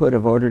initial input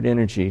of ordered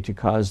energy to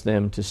cause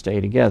them to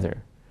stay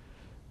together.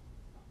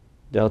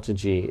 Delta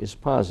G is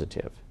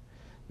positive.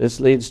 This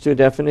leads to a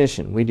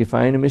definition. We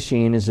define a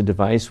machine as a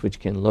device which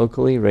can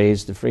locally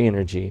raise the free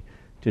energy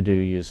to do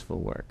useful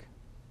work.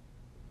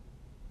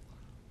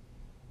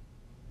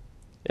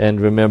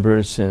 And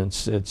remember,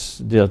 since it's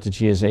delta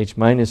G is H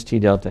minus T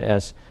delta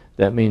S,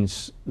 that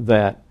means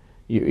that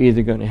you're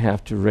either going to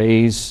have to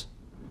raise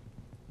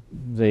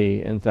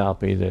the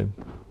enthalpy, the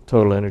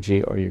total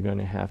energy, or you're going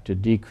to have to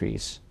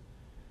decrease.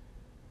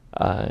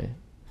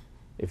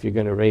 If you're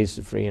going to raise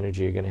the free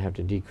energy, you're going to have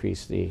to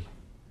decrease the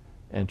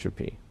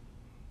entropy.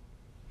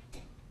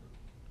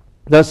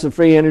 Thus, the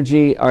free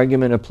energy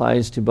argument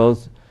applies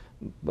both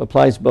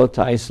to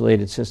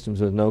isolated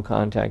systems with no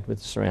contact with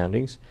the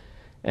surroundings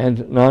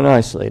and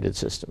non-isolated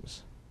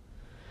systems.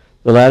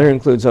 The latter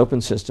includes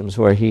open systems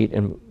where heat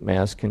and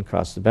mass can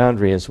cross the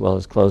boundary, as well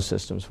as closed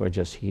systems where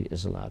just heat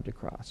is allowed to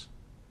cross.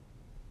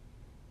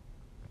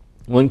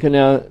 One can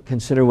now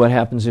consider what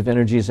happens if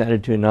energy is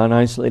added to a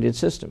non-isolated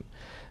system,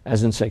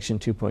 as in section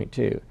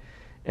 2.2.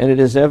 And it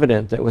is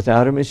evident that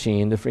without a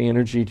machine, the free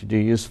energy to do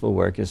useful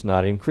work is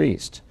not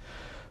increased.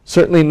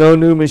 Certainly no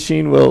new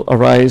machine will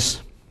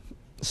arise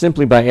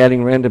simply by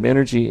adding random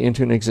energy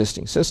into an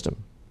existing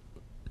system.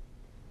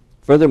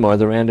 Furthermore,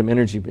 the random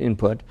energy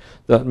input,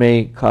 though it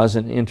may cause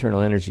an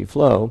internal energy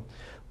flow,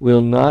 will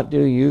not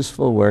do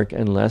useful work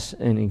unless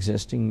an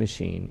existing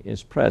machine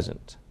is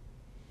present.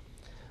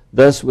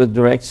 Thus, with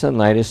direct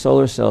sunlight, a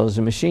solar cell is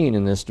a machine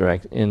in this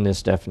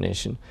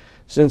definition,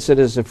 since it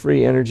is a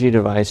free energy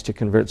device to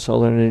convert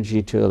solar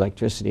energy to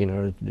electricity in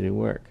order to do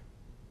work.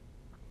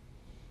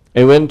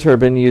 A wind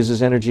turbine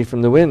uses energy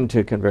from the wind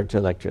to convert to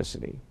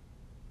electricity.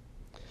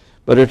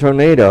 But a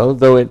tornado,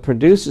 though it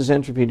produces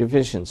entropy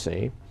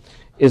deficiency,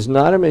 is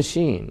not a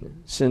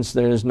machine, since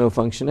there is no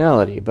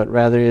functionality, but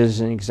rather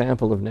is an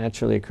example of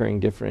naturally occurring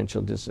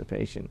differential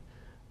dissipation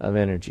of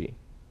energy.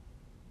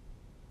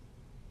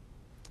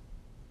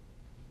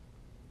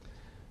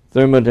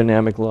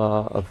 Thermodynamic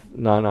law of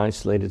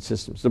non-isolated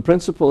systems. The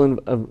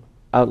principle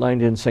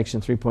outlined in section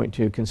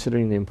 3.2,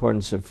 considering the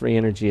importance of free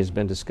energy, has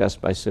been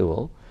discussed by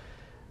Sewell,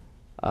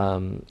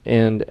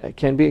 and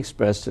can be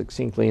expressed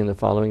succinctly in the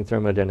following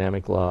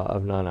thermodynamic law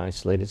of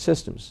non-isolated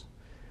systems.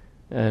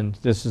 And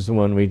this is the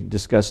one we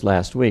discussed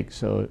last week,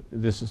 so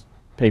this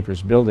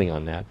paper's building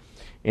on that.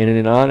 In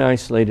a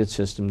non-isolated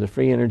system, the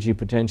free energy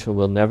potential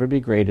will never be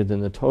greater than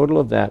the total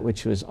of that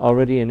which was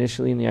already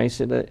initially in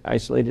the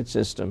isolated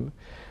system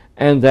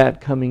and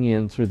that coming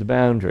in through the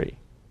boundary.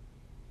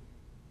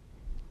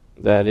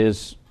 That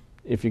is,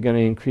 if you're going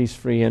to increase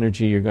free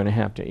energy, you're going to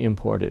have to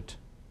import it.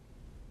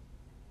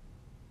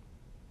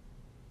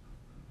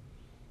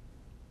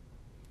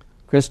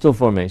 Crystal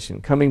formation.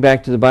 Coming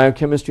back to the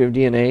biochemistry of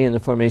DNA and the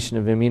formation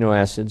of amino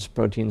acids,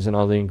 proteins, and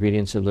all the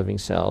ingredients of living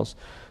cells,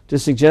 to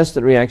suggest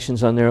that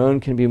reactions on their own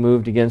can be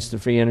moved against the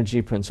free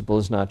energy principle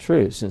is not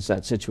true, since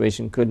that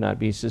situation could not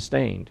be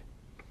sustained.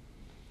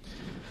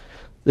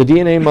 The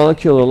DNA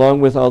molecule,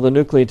 along with all the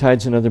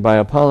nucleotides and other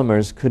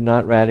biopolymers, could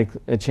not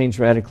change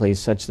radically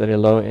such that a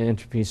low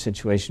entropy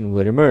situation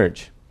would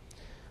emerge.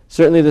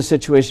 Certainly the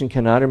situation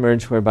cannot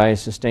emerge whereby a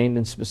sustained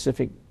and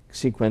specific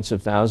sequence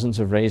of thousands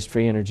of raised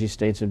free energy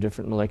states of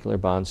different molecular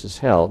bonds is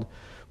held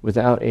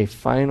without a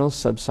final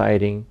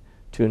subsiding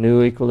to a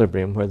new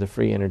equilibrium where the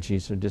free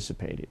energies are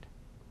dissipated.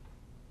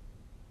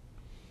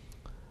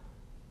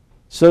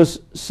 So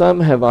some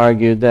have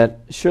argued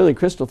that surely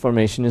crystal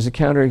formation is a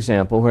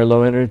counterexample where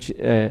low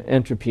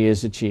entropy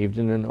is achieved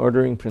and an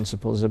ordering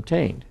principle is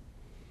obtained.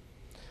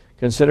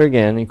 Consider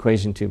again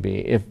equation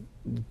 2b. If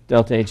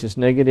delta H is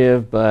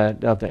negative, but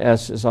delta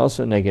S is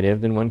also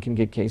negative, then one can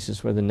get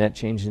cases where the net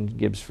change in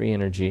Gibbs free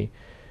energy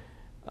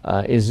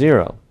is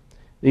 0.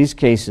 These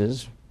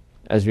cases,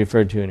 as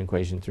referred to in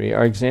equation 3,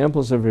 are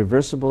examples of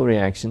reversible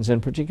reactions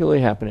and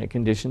particularly happen at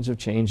conditions of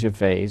change of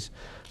phase,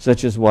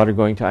 such as water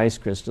going to ice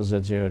crystals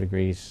at 0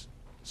 degrees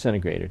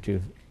centigrade or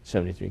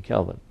 273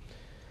 Kelvin.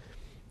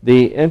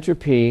 The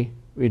entropy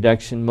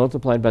reduction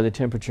multiplied by the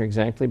temperature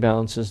exactly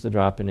balances the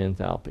drop in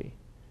enthalpy.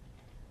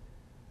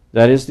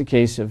 That is the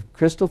case of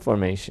crystal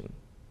formation.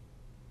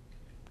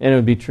 And it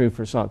would be true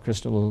for salt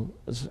crystals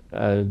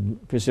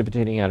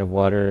precipitating out of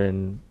water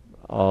and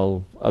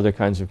all other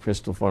kinds of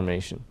crystal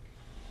formation.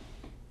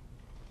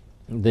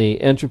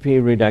 the entropy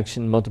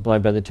reduction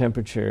multiplied by the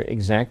temperature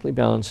exactly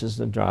balances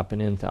the drop in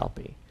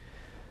enthalpy.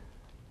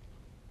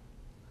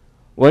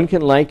 One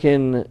can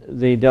liken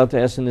the delta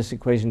S in this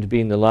equation to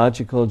being the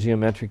logical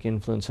geometric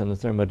influence on the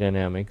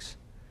thermodynamics,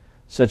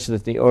 such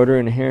that the order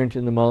inherent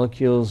in the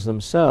molecules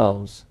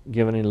themselves,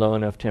 given a low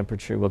enough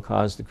temperature, will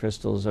cause the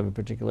crystals of a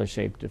particular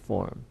shape to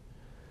form.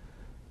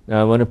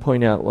 Now I want to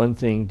point out one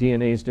thing.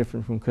 DNA is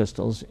different from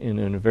crystals in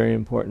a very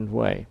important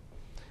way.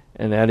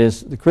 And that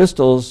is the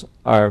crystals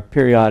are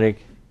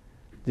periodic,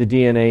 the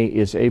DNA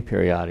is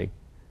aperiodic.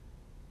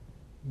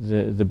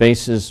 The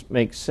bases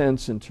make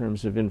sense in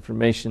terms of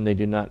information, they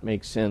do not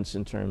make sense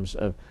in terms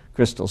of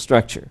crystal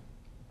structure.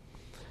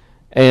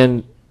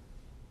 And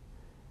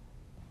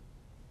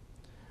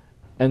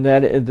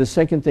that the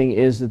second thing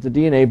is that the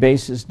DNA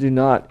bases do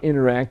not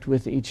interact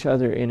with each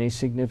other in a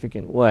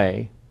significant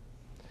way,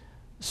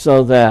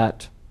 so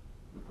that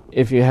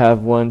if you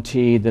have one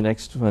T, the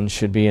next one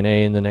should be an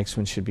A, and the next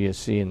one should be a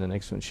C, and the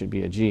next one should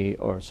be a G,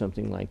 or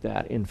something like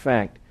that. In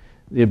fact,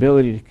 the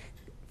ability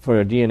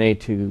for a DNA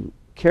to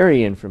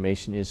carry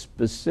information is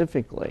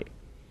specifically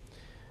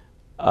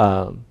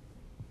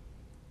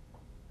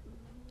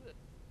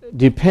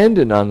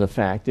dependent on the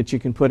fact that you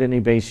can put any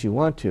base you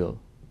want to,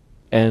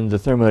 and the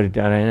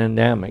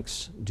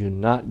thermodynamics do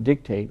not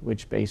dictate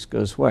which base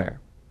goes where.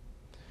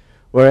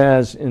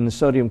 Whereas in the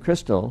sodium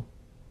crystal,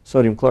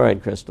 sodium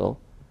chloride crystal,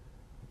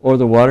 or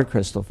the water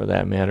crystal for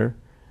that matter,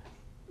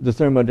 the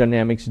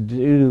thermodynamics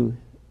do,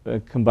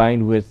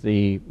 combined with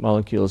the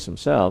molecules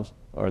themselves,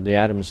 or the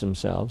atoms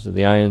themselves, or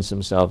the ions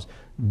themselves,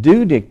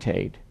 do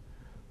dictate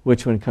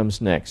which one comes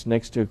next.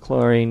 Next to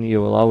chlorine, you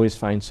will always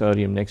find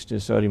sodium. Next to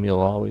sodium, you'll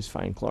always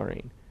find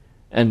chlorine,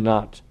 and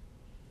not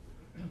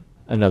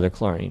another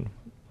chlorine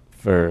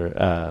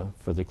for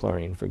the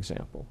chlorine, for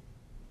example.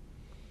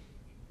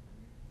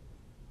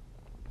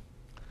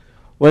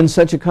 When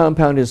such a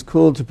compound is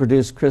cooled to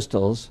produce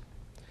crystals,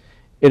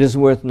 it is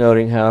worth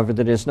noting, however,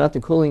 that it is not the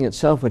cooling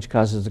itself which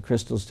causes the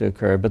crystals to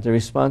occur, but the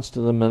response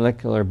to the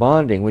molecular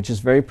bonding, which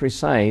is very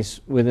precise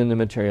within the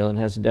material and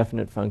has a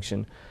definite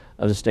function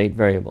of the state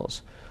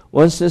variables.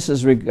 Often this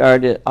is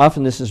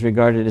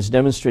regarded as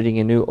demonstrating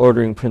a new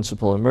ordering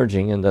principle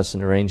emerging, and thus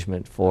an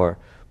arrangement for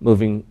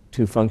moving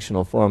to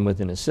functional form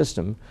within a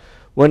system,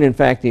 when in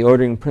fact the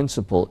ordering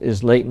principle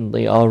is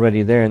latently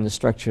already there in the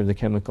structure of the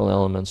chemical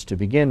elements to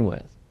begin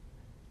with,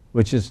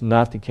 which is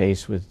not the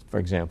case with, for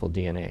example,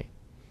 DNA.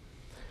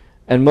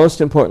 And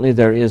most importantly,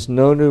 there is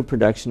no new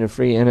production of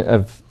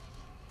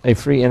a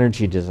free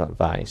energy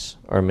device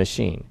or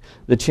machine.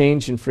 The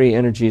change in free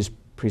energy is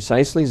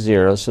precisely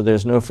zero, so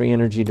there's no free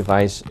energy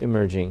device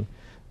emerging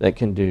that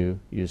can do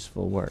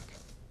useful work.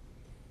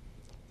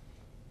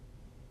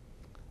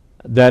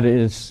 That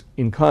is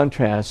in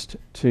contrast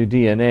to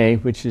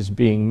DNA, which is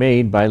being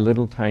made by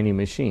little tiny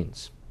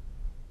machines.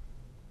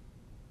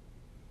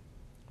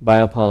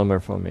 Biopolymer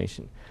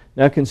formation.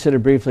 Now consider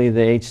briefly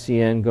the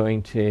HCN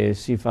going to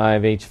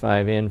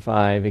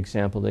C5H5N5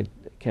 example that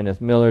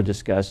Kenneth Miller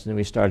discussed and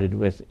we started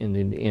with in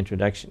the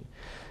introduction.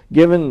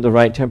 Given the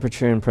right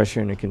temperature and pressure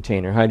in a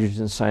container,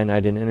 hydrogen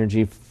cyanide and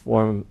energy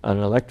form an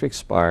electric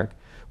spark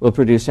will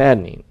produce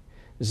adenine.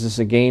 Is this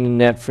a gain in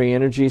net free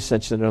energy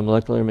such that a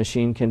molecular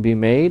machine can be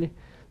made?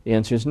 The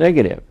answer is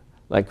negative.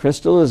 Like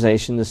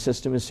crystallization, the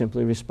system is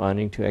simply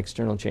responding to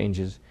external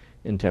changes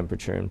in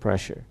temperature and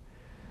pressure.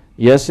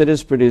 Yes, it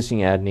is producing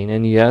adenine,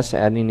 and yes,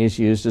 adenine is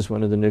used as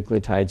one of the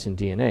nucleotides in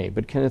DNA,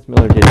 but Kenneth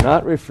Miller did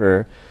not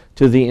refer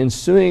to the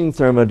ensuing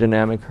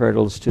thermodynamic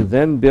hurdles to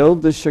then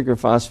build the sugar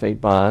phosphate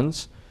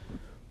bonds,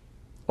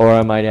 or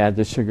I might add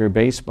the sugar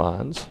base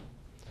bonds,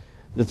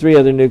 the three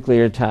other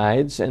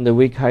nucleotides, and the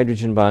weak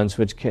hydrogen bonds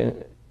which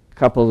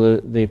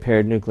couple the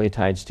paired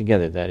nucleotides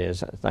together, that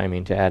is,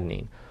 thymine to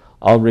adenine,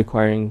 all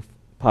requiring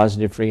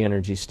positive free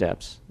energy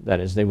steps. That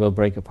is, they will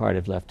break apart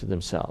if left to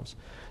themselves.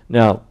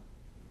 Now,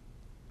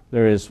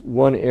 there is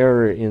one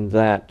error in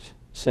that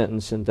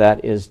sentence, and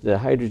that is the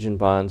hydrogen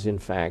bonds, in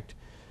fact,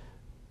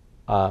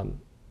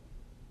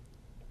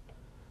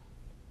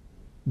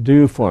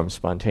 do form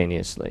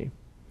spontaneously.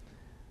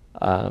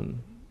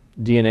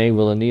 DNA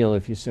will anneal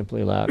if you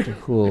simply allow it to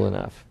cool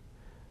enough.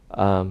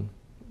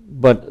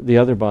 But the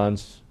other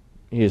bonds,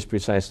 he is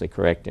precisely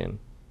correct in.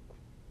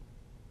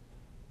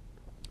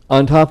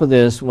 On top of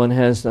this, one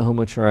has the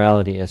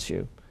homochirality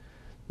issue.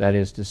 That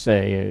is to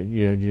say,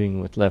 you're dealing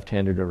with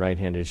left-handed or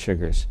right-handed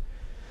sugars.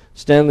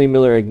 Stanley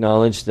Miller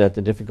acknowledged that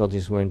the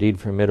difficulties were indeed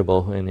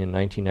formidable when in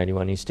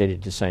 1991 he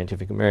stated to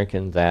Scientific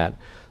American that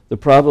the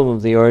problem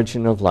of the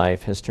origin of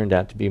life has turned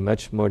out to be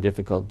much more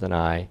difficult than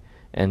I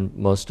and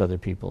most other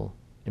people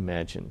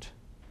imagined.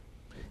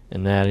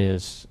 And that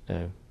is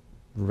a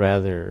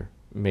rather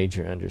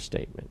major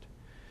understatement.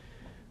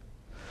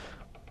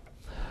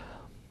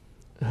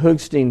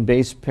 Hoogsteen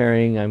base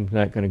pairing, I'm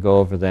not going to go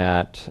over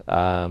that.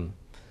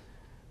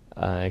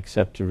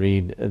 Except to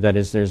read, that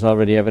is, there's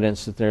already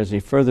evidence that there's a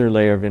further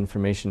layer of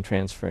information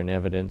transfer and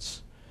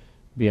evidence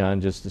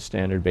beyond just the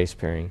standard base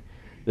pairing.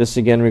 This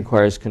again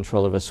requires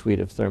control of a suite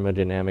of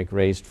thermodynamic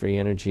raised free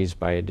energies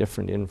by a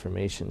different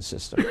information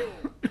system.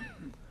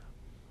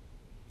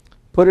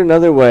 Put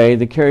another way,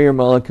 the carrier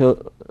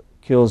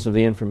molecules of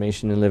the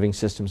information in living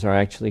systems are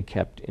actually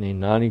kept in a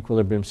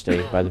non-equilibrium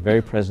state by the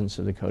very presence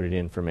of the coded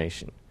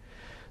information.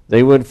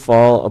 They would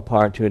fall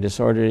apart to a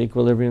disordered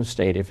equilibrium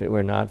state if it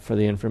were not for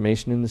the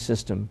information in the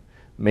system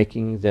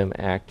making them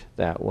act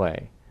that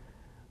way.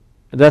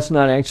 That's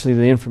not actually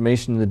the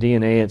information in the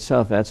DNA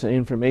itself. That's the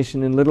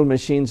information in little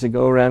machines that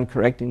go around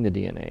correcting the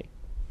DNA.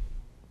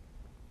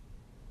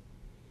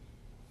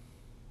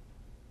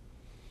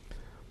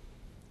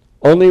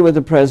 Only with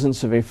the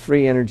presence of a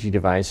free energy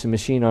device, a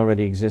machine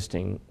already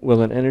existing,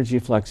 will an energy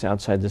flux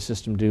outside the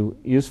system do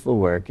useful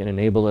work and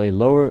enable a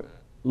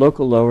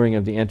local lowering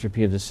of the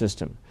entropy of the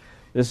system.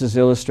 This is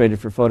illustrated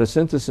for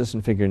photosynthesis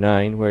in Figure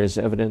 9, where it is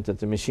evident that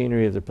the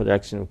machinery of the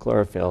production of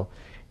chlorophyll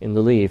in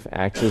the leaf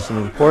acts as an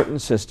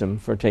important system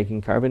for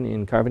taking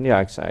carbon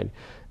dioxide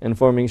and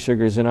forming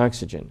sugars and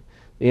oxygen.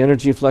 The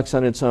energy flux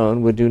on its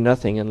own would do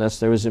nothing unless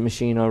there was a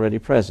machine already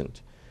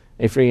present,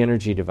 a free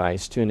energy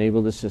device to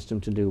enable the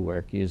system to do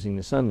work using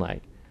the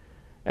sunlight.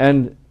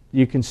 And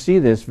you can see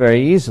this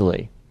very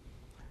easily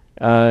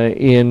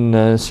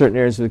in certain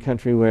areas of the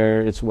country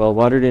where it's well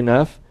watered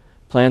enough,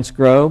 plants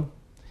grow,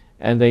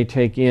 and they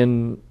take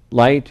in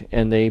light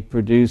and they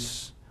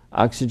produce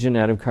oxygen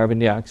out of carbon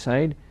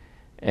dioxide,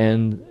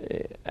 and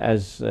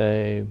as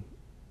a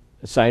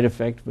side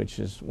effect, which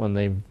is one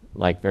they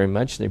like very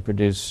much, they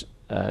produce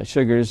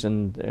sugars,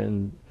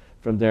 and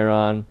from there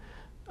on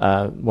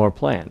more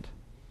plant.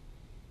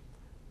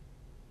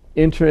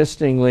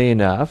 Interestingly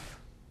enough,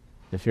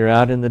 if you're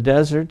out in the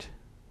desert,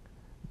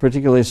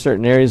 particularly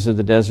certain areas of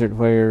the desert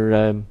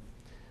where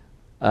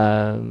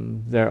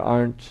there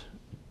aren't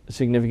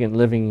significant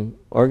living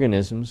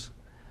organisms,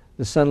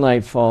 the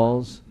sunlight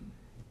falls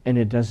and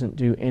it doesn't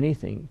do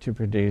anything to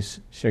produce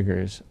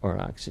sugars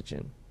or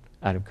oxygen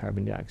out of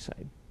carbon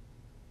dioxide.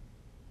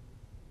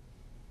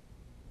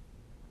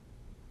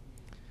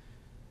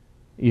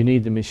 You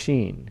need the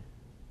machine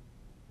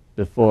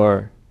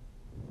before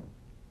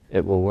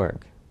it will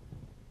work.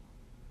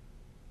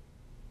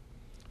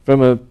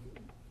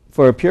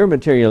 For a pure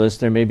materialist,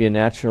 there may be a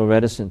natural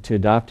reticence to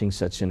adopting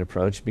such an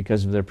approach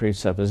because of their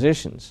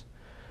presuppositions.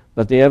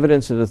 But the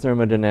evidence of the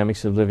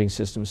thermodynamics of living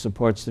systems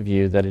supports the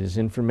view that it is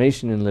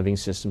information in living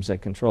systems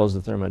that controls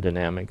the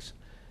thermodynamics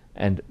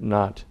and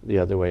not the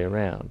other way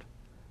around.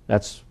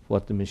 That's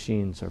what the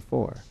machines are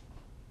for.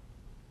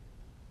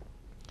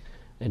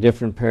 A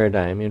different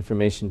paradigm,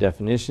 information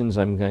definitions.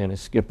 I'm going to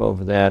skip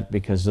over that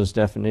because those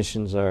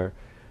definitions are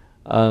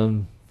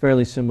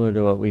fairly similar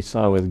to what we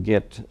saw with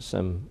Git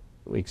some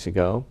weeks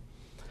ago.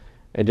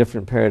 A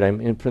different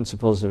paradigm in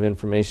principles of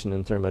information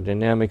and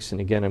thermodynamics, and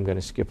again I'm going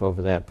to skip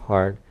over that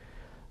part.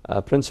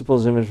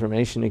 Principles of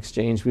information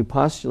exchange. We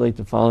postulate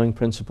the following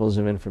principles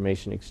of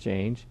information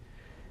exchange.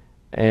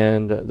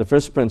 And the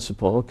first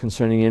principle,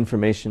 concerning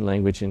information,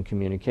 language, and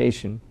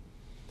communication,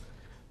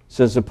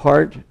 says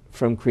apart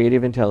from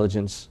creative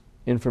intelligence,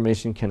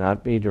 information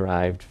cannot be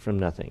derived from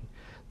nothing.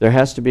 There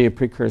has to be a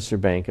precursor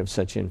bank of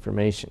such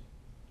information.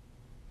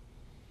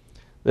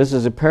 This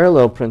is a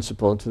parallel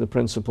principle to the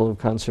principle of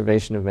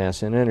conservation of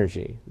mass and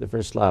energy, the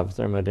first law of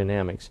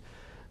thermodynamics.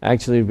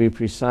 Actually, to be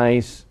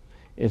precise,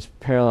 it's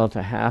parallel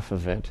to half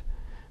of it,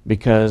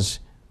 because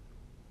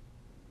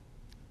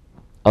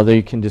although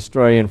you can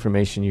destroy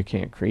information, you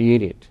can't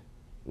create it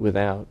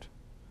without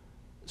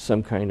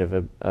some kind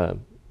of a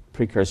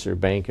precursor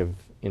bank of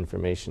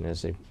information,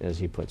 as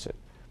he puts it.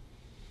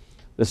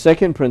 The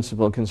second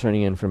principle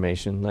concerning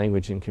information,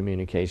 language, and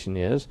communication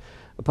is,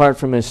 apart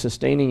from a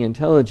sustaining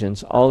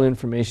intelligence, all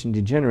information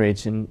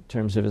degenerates in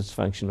terms of its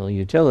functional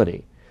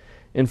utility.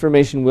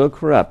 Information will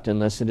corrupt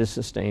unless it is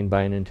sustained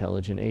by an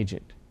intelligent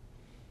agent.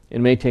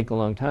 It may take a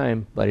long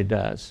time, but it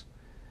does.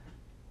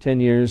 10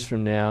 years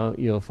from now,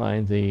 you'll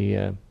find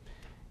the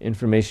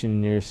information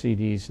in your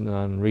CDs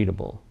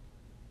non-readable.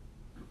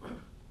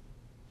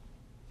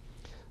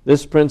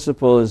 This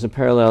principle is a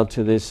parallel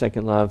to the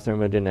second law of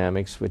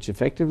thermodynamics, which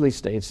effectively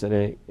states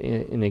that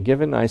in a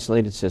given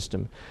isolated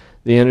system,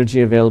 the energy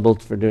available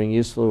for doing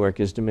useful work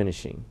is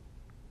diminishing.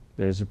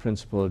 There's a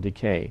principle of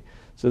decay.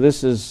 So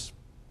this is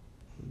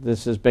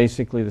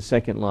basically the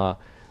second law.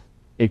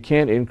 It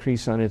can't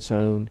increase on its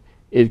own.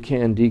 It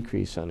can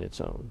decrease on its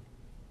own.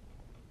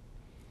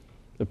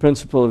 The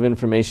principle of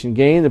information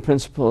gain,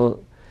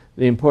 the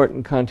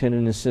important content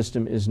in a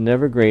system is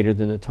never greater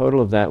than the total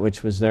of that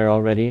which was there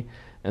already,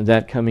 and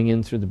that coming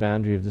in through the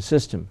boundary of the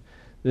system.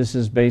 This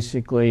is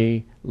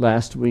basically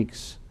last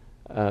week's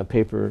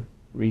paper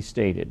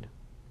restated.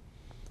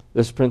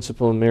 This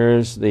principle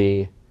mirrors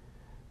the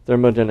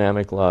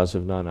thermodynamic laws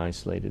of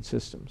non-isolated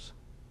systems.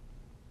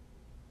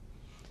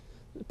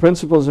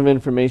 Principles of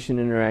information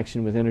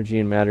interaction with energy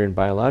and matter in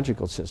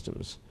biological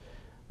systems.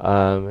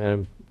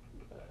 And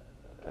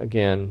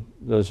again,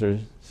 those are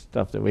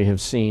stuff that we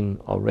have seen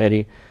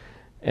already.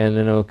 And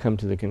then I'll come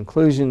to the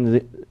conclusion.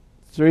 The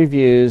three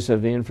views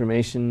of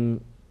informational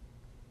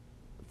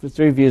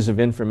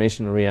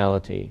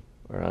reality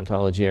or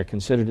ontology are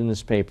considered in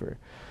this paper.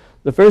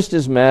 The first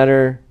is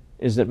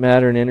that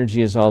matter and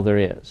energy is all there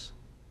is,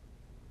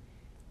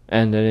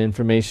 and that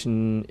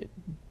information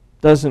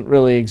doesn't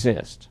really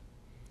exist.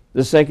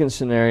 The second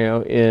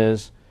scenario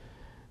is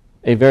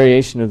a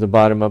variation of the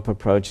bottom-up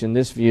approach. In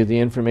this view, the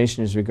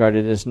information is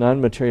regarded as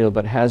non-material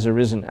but has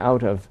arisen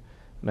out of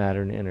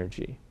matter and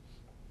energy.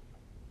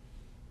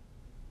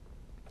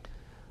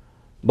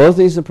 Both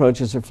these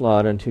approaches are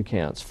flawed on two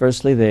counts.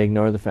 Firstly, they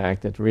ignore the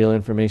fact that real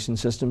information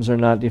systems are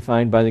not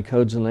defined by the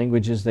codes and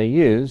languages they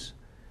use.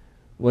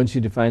 Once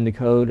you define the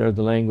code or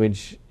the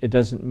language, it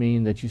doesn't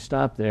mean that you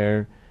stop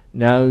there.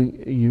 Now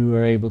you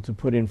are able to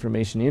put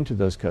information into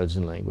those codes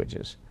and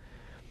languages.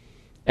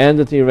 And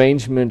that the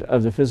arrangement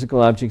of the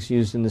physical objects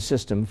used in the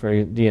system,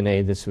 for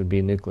DNA this would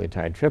be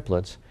nucleotide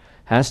triplets,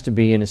 has to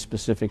be in a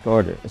specific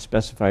order, a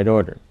specified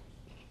order.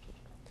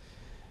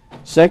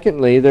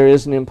 Secondly, there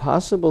is an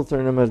impossible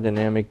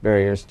thermodynamic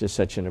barrier to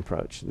such an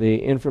approach.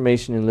 The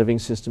information in living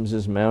systems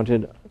is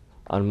mounted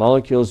on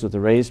molecules with a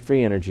raised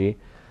free energy,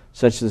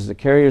 such that the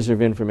carriers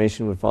of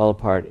information would fall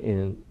apart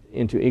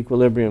into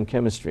equilibrium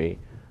chemistry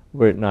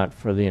were it not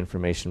for the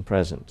information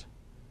present.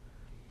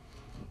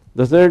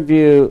 The third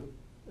view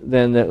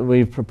then that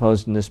we've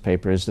proposed in this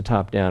paper is the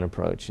top-down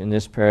approach. In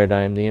this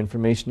paradigm, the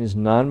information is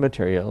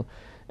non-material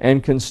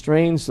and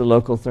constrains the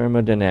local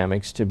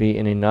thermodynamics to be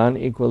in a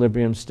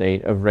non-equilibrium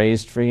state of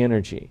raised free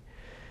energy.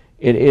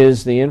 It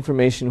is the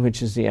information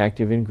which is the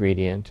active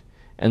ingredient,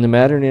 and the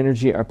matter and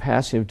energy are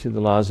passive to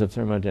the laws of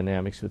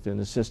thermodynamics within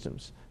the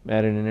systems.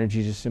 Matter and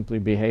energy just simply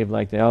behave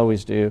like they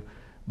always do,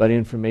 but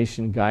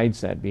information guides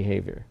that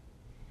behavior.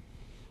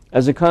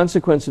 As a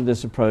consequence of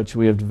this approach,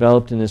 we have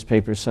developed in this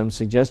paper some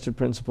suggested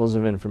principles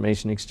of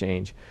information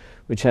exchange,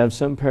 which have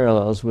some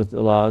parallels with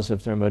the laws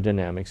of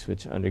thermodynamics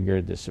which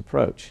undergird this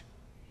approach.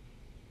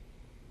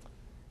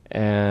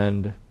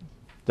 And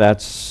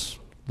that's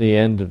the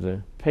end of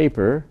the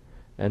paper.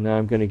 And now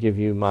I'm going to give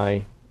you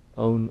my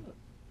own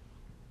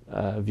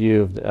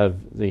view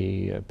of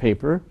the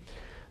paper.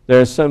 There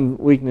are some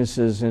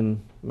weaknesses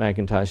in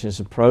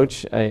McIntosh's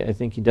approach. I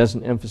think he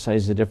doesn't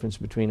emphasize the difference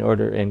between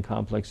order and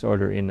complex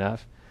order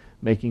enough,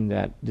 making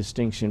that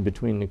distinction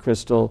between the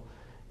crystal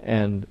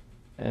and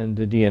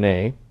the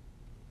DNA.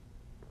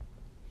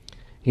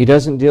 He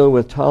doesn't deal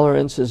with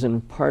tolerances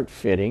and part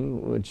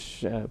fitting,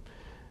 which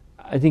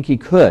I think he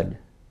could.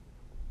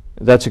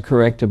 That's a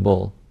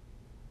correctable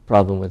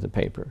problem with the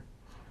paper.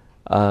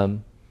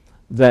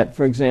 That,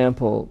 for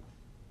example,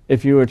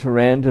 if you were to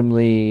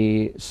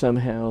randomly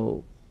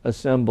somehow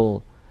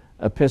assemble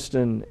a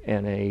piston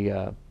and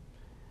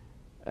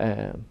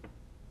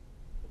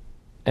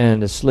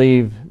a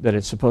sleeve that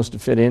it's supposed to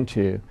fit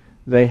into,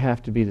 they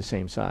have to be the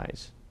same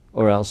size,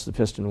 or else the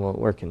piston won't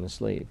work in the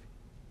sleeve.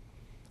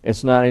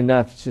 It's not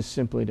enough just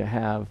simply to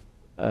have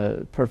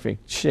a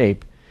perfect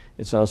shape.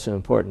 It's also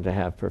important to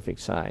have perfect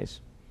size.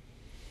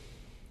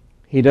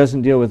 He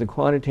doesn't deal with the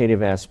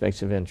quantitative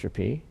aspects of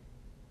entropy.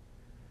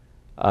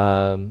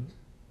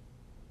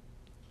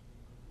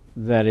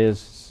 That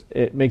is,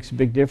 it makes a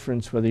big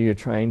difference whether you're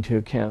trying to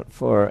account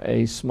for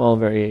a small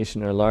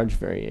variation or a large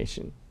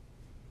variation.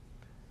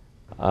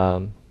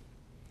 And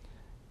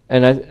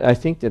I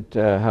think that,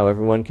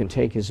 however, one can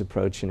take his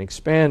approach and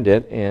expand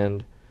it,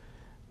 and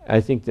I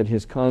think that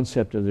his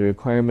concept of the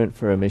requirement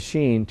for a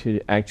machine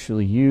to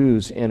actually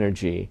use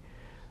energy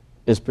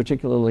is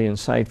particularly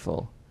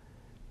insightful.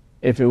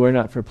 If it were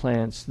not for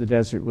plants, the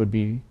desert would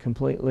be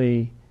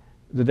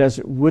the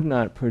desert would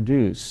not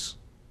produce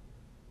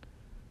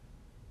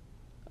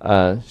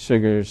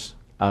sugars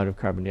out of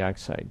carbon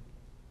dioxide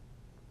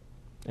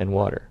and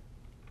water.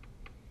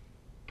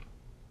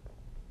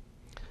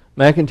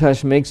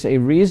 McIntosh makes a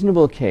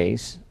reasonable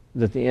case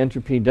that the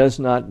entropy does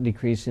not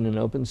decrease in an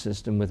open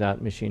system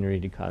without machinery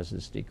to cause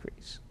this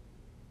decrease.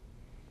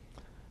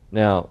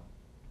 Now,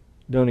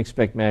 don't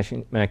expect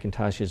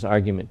McIntosh's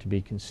argument to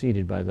be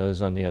conceded by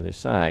those on the other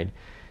side.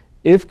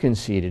 If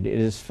conceded, it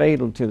is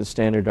fatal to the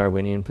standard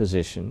Darwinian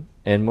position,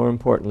 and more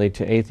importantly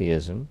to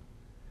atheism.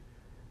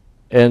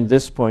 And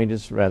this point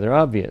is rather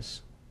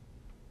obvious.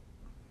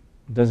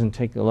 It doesn't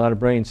take a lot of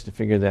brains to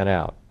figure that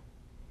out.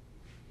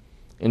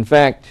 In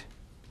fact,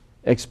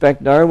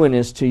 expect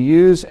Darwinists to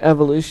use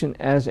evolution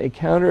as a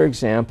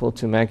counterexample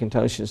to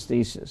McIntosh's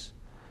thesis.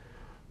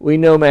 We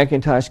know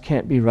McIntosh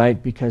can't be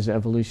right because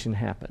evolution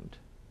happened,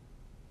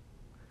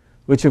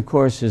 which of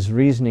course is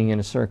reasoning in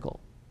a circle.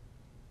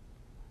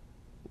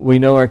 We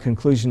know our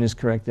conclusion is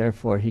correct,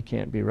 therefore he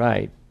can't be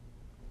right.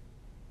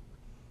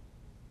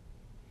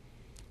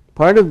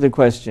 Part of the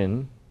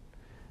question,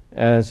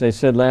 as I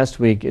said last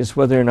week, is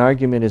whether an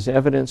argument is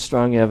evidence,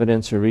 strong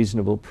evidence, or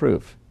reasonable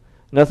proof.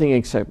 Nothing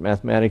except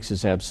mathematics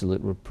is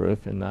absolute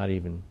proof, and not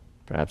even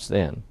perhaps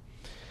then.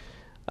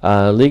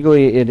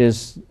 Legally, it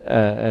is,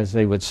 as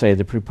they would say,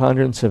 the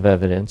preponderance of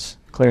evidence,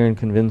 clear and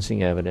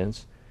convincing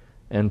evidence,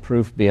 and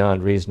proof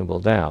beyond reasonable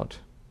doubt.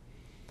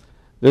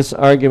 This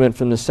argument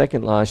from the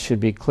second law should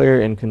be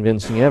clear and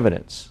convincing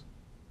evidence,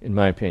 in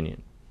my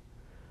opinion.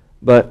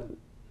 But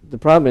the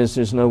problem is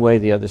there's no way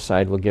the other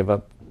side will give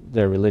up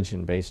their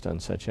religion based on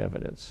such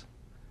evidence.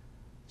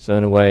 So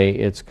in a way,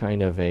 it's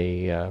kind of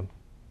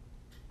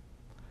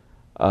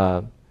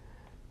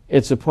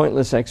it's a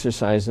pointless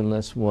exercise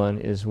unless one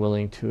is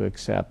willing to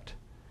accept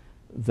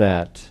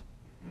that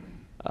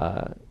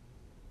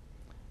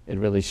it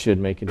really should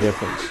make a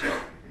difference.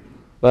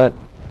 But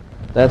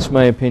that's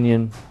my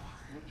opinion.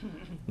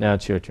 Now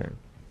it's your turn.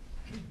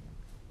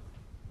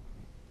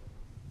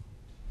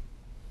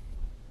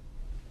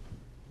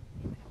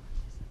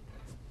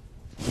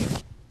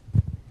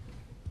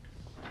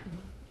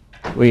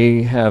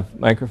 We have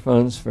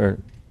microphones for,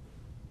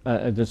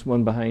 there's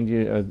one behind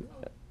you.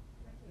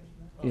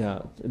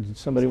 Yeah, did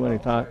somebody want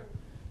to talk?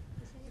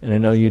 And I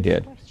know you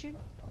did.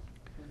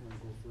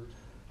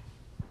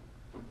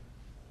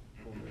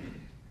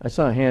 I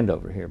saw a hand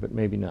over here, but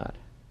maybe not.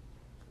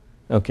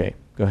 Okay,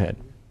 go ahead.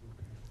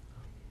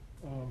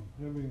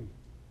 Having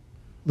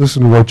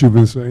listened to what you've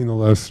been saying the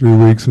last 3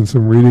 weeks and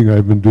some reading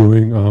I've been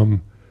doing,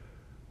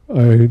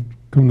 I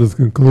come to the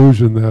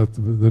conclusion that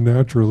the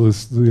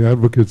naturalists, the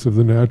advocates of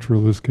the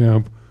naturalist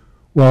camp,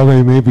 while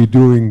they may be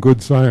doing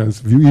good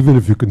science, even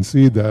if you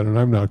concede that, and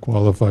I'm not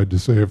qualified to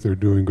say if they're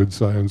doing good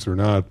science or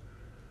not,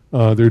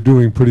 they're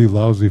doing pretty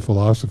lousy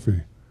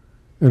philosophy.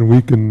 And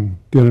we can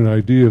get an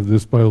idea of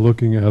this by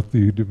looking at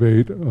the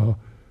debate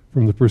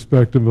from the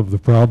perspective of the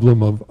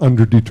problem of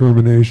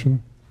underdetermination.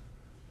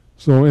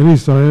 So any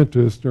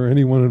scientist or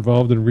anyone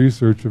involved in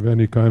research of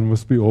any kind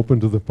must be open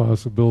to the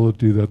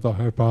possibility that the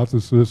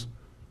hypothesis,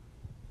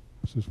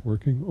 is this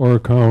working, or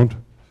account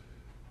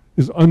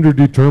is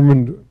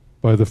underdetermined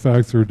by the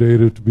facts or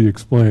data to be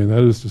explained.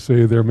 That is to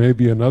say, there may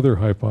be another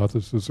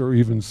hypothesis or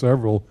even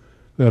several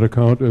that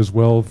account as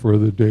well for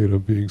the data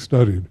being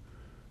studied.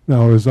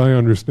 Now, as I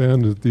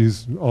understand it,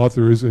 these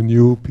authors and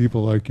you,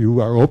 people like you,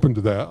 are open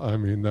to that. I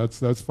mean,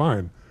 that's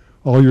fine.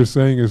 All you're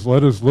saying is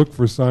let us look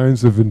for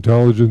signs of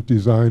intelligent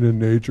design in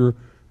nature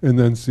and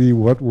then see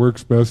what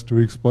works best to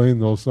explain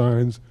those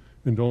signs,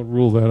 and don't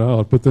rule that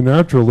out. But the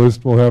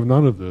naturalist will have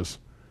none of this.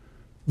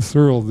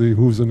 Searle,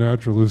 who's a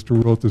naturalist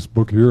who wrote this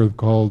book here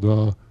called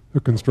The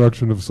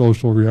Construction of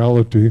Social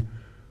Reality,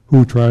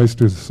 who tries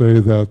to say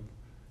that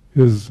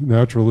his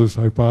naturalist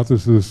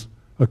hypothesis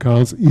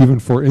accounts even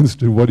for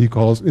what he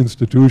calls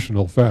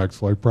institutional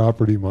facts, like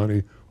property,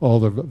 money, all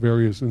the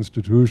various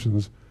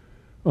institutions,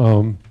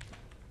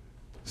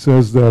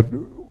 says that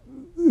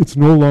it's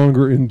no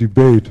longer in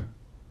debate.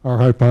 Our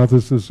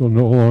hypothesis is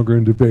no longer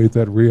in debate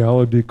that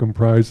reality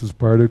comprises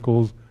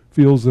particles,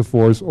 fields of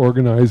force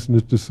organized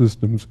into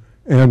systems,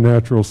 and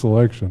natural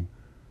selection.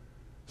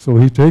 So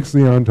he takes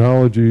the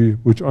ontology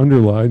which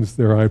underlines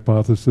their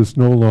hypothesis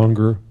no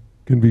longer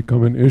can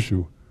become an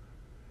issue.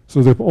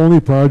 So the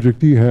only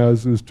project he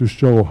has is to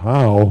show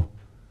how,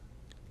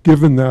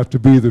 given that to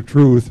be the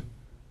truth,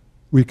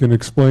 we can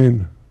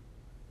explain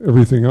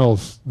everything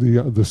else,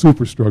 the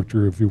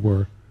superstructure, if you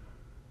were.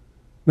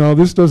 Now,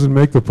 this doesn't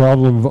make the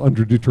problem of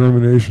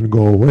underdetermination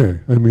go away.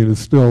 I mean, it's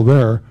still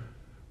there,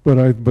 but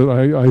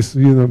I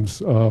see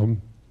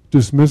them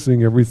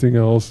dismissing everything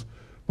else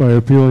by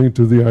appealing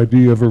to the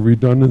idea of a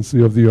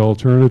redundancy of the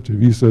alternative.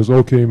 He says,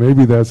 okay,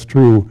 maybe that's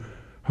true.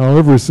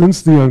 However,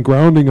 since the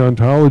ungrounding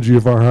ontology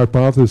of our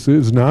hypothesis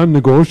is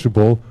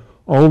non-negotiable,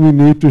 all we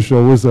need to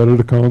show is that it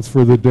accounts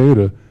for the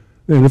data.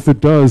 And if it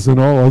does, then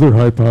all other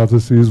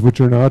hypotheses which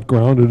are not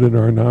grounded in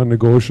our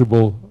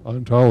non-negotiable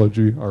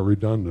ontology are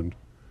redundant.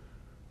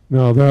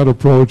 Now, that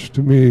approach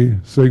to me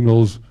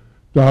signals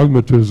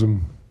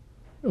dogmatism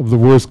of the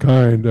worst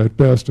kind at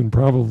best, and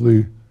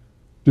probably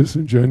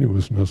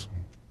disingenuousness.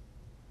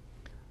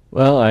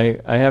 Well, I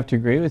have to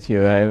agree with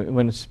you.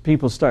 When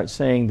people start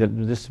saying that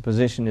this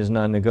position is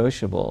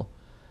non-negotiable,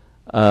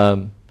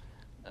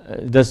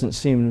 it doesn't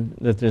seem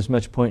that there's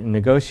much point in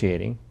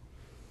negotiating.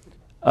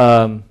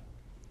 And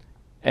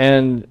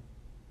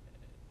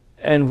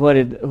what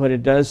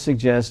it does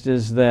suggest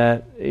is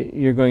that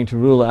you're going to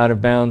rule out of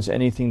bounds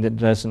anything that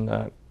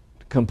doesn't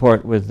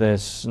comport with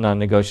this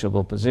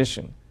non-negotiable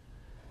position.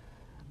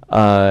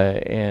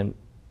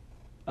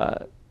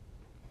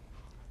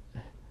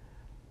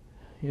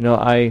 You know,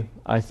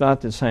 I thought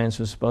that science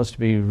was supposed to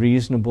be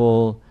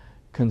reasonable,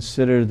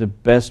 consider the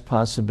best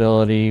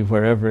possibility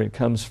wherever it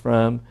comes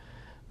from,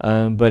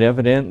 but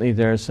evidently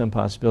there are some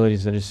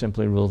possibilities that are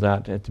simply ruled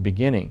out at the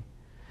beginning.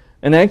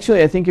 And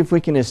actually, I think if we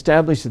can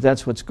establish that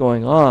that's what's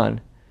going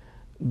on,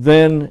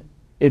 then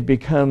it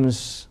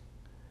becomes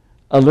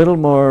a little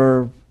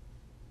more,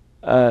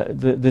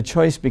 the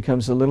choice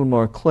becomes a little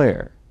more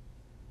clear.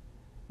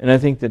 And I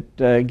think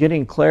that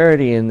getting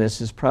clarity in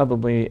this is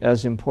probably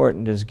as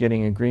important as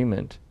getting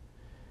agreement.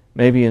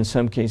 Maybe in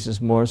some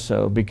cases more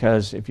so,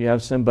 because if you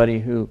have somebody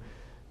who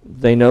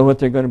they know what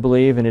they're going to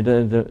believe and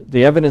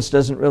the evidence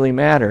doesn't really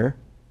matter,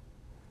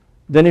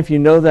 then if you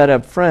know that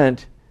up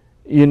front,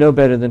 you know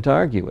better than to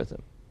argue with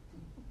them.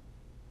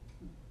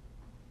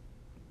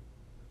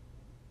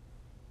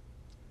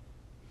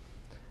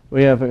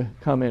 We have a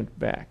comment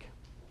back.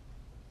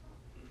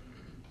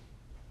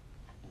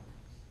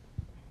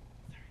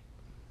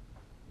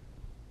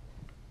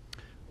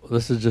 Well,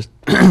 this is just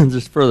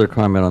further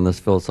comment on this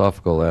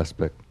philosophical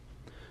aspect.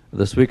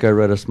 This week I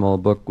read a small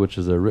book which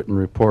is a written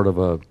report of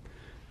a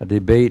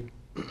debate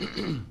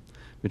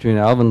between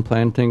Alvin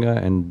Plantinga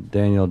and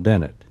Daniel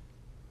Dennett.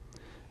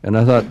 And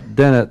I thought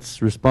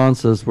Dennett's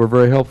responses were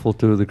very helpful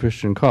to the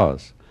Christian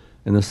cause,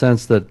 in the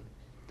sense that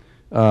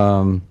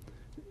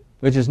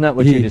which is not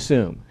what you'd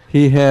assume.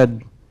 he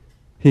had,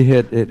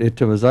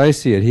 as I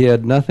see it, he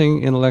had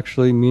nothing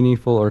intellectually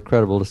meaningful or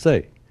credible to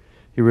say.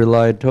 He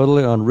relied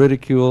totally on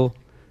ridicule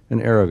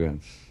and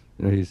arrogance.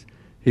 You know,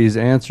 he's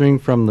answering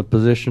from the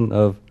position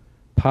of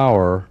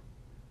power,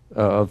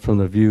 from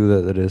the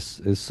view that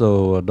is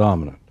so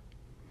dominant.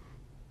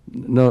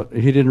 No,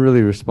 he didn't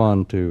really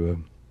respond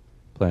to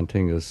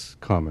Plantinga's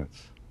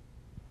comments.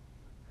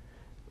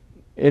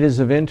 It is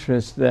of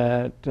interest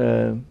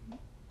that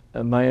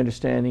my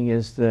understanding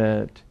is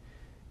that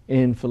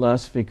in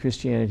philosophy,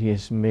 Christianity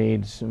has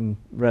made some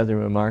rather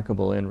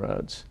remarkable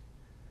inroads.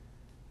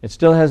 It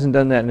still hasn't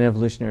done that in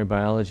evolutionary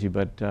biology,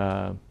 but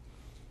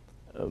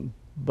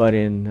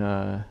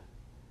in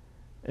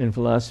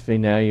philosophy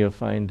now you'll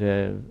find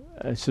a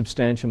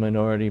substantial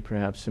minority,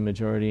 perhaps a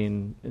majority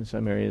in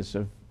some areas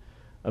of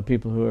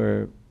people who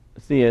are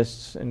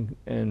theists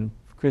and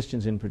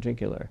Christians in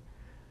particular.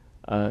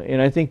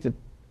 And I think that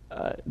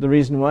the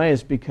reason why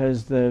is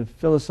because the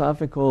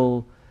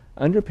philosophical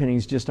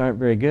underpinnings just aren't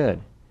very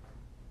good.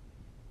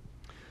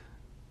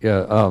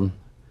 Yeah,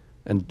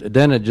 and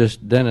Dennett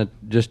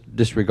just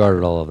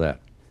disregarded all of that,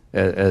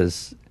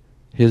 as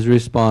his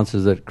response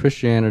is that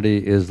Christianity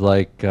is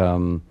like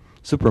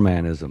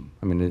Supermanism.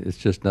 I mean, it's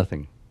just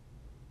nothing.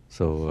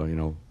 So you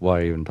know,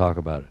 why even talk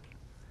about it?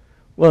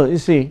 Well, you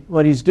see,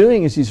 what he's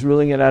doing is he's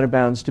ruling it out of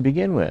bounds to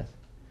begin with.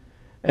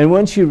 And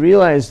once you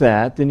realize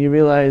that, then you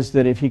realize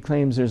that if he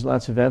claims there's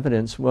lots of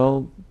evidence,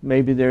 well,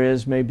 maybe there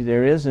is, maybe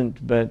there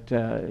isn't, but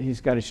he's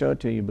got to show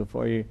it to you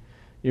before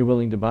you're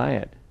willing to buy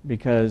it,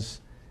 because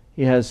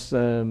he has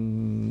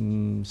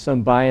some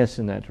bias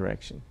in that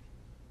direction.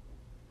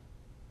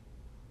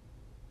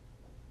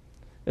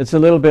 It's a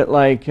little bit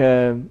like,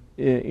 you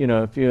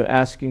know, if you're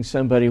asking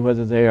somebody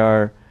whether they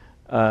are,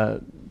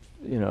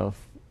 you know,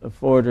 a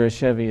Ford or a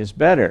Chevy is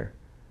better.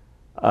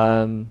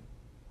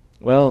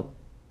 Well,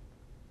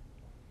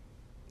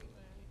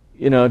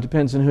 you know, it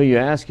depends on who you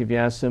ask. If you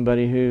ask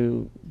somebody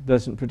who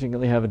doesn't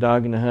particularly have a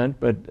dog in the hunt,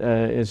 but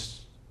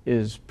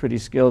is pretty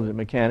skilled at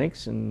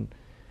mechanics, and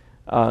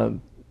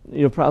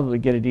you'll probably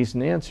get a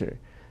decent answer.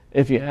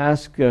 If you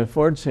ask a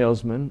Ford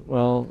salesman,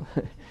 well,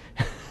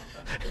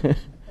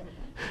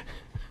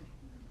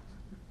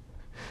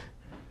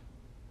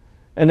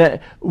 and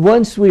that,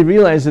 once we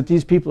realize that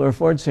these people are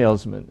Ford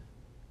salesmen,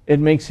 it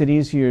makes it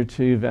easier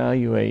to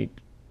evaluate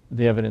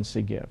the evidence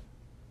they give.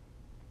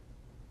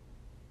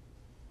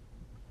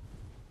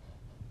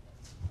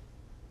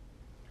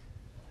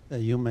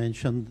 You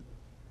mentioned...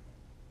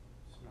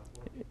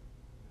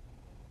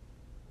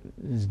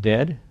 Is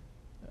dead?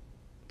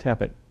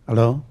 Tap it.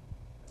 Hello?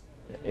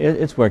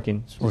 It's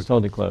working. It's It's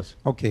totally close.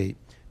 Okay.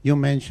 You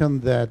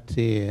mentioned that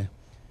the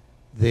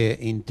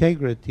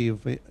integrity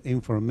of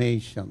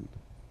information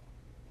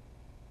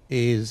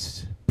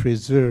is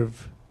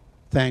preserved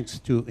thanks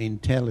to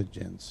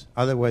intelligence.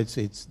 Otherwise,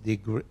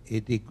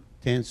 it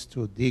tends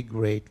to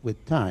degrade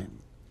with time.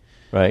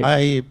 Right.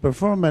 I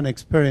performed an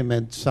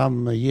experiment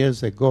some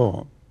years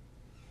ago.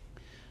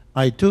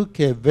 I took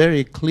a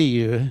very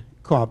clear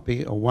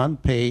copy, a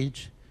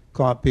one-page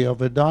copy of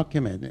a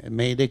document, and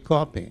made a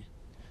copy.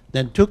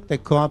 Then took the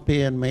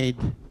copy and made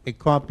a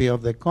copy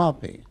of the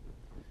copy.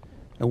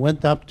 I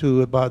went up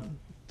to about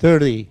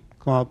 30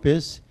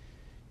 copies,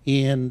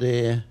 and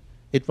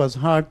it was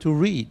hard to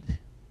read.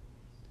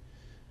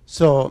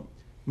 So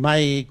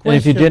my question... And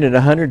if you did it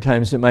 100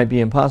 times, it might be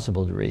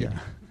impossible to read. Yeah.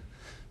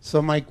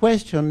 So my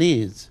question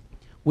is,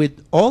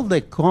 with all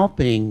the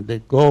copying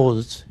that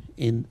goes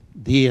in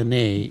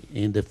DNA,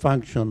 in the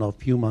function of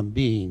human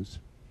beings,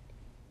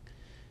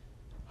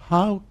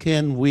 how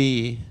can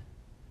we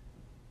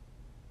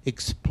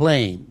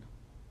explain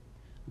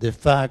the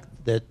fact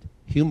that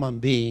human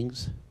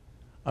beings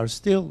are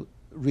still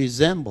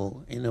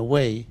resemble, in a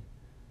way,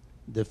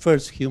 the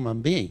first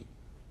human being?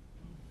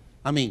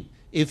 I mean,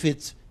 if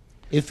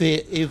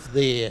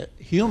the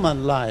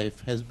human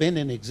life has been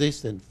in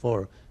existence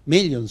for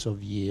millions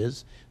of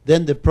years,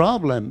 then the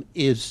problem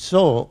is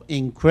so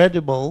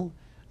incredible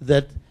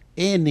that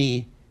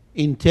any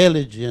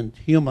intelligent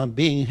human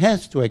being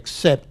has to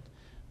accept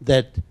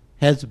that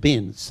has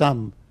been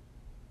some,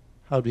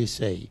 how do you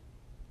say,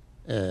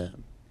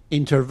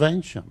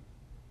 intervention,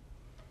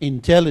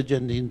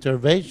 intelligent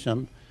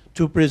intervention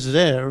to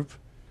preserve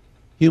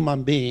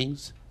human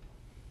beings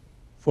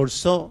for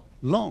so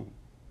long.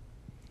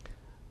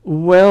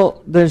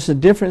 Well, there's a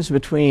difference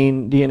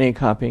between DNA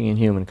copying and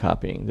human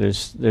copying.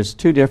 There's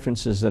two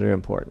differences that are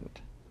important.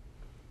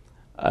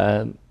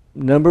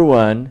 Number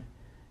one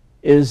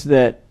is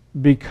that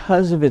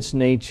because of its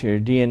nature,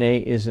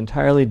 DNA is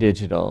entirely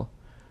digital,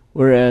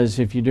 whereas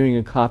if you're doing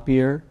a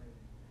copier,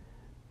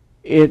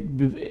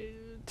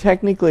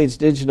 technically it's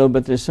digital,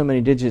 but there's so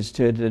many digits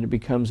to it that it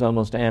becomes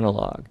almost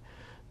analog,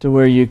 to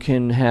where you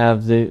can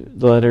have the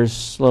letters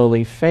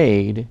slowly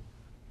fade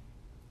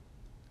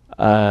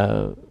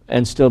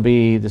and still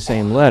be the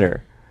same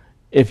letter.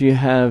 If you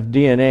have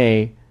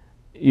DNA,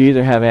 you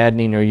either have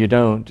adenine or you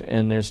don't,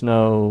 and there's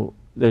no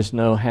there's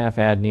no half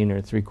adenine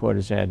or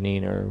 3/4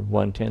 adenine or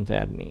 1/10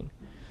 adenine.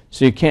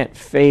 So you can't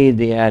fade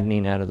the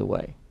adenine out of the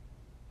way.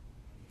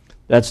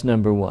 That's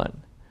number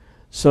one.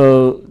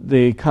 So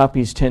the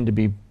copies tend to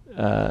be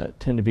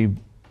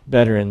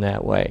better in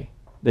that way.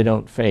 They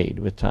don't fade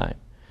with time.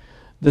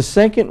 The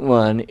second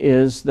one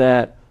is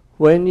that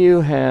when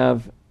you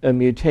have a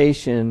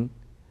mutation,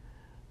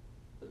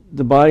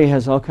 the body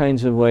has all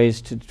kinds of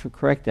ways to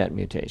correct that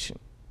mutation.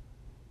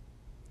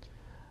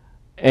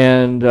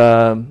 And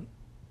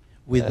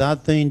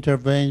without the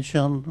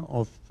intervention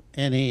of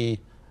any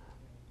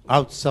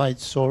outside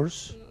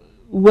source?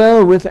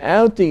 well,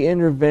 without the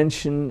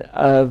intervention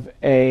of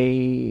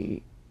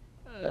a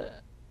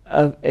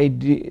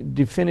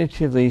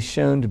definitively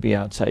shown to be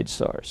outside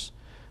source.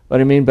 What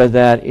I mean by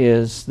that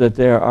is that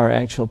there are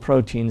actual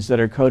proteins that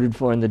are coded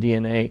for in the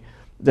DNA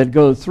that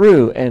go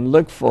through and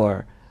look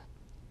for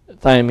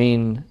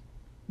thymine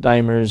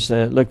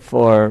dimers, look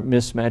for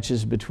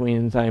mismatches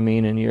between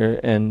thymine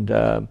and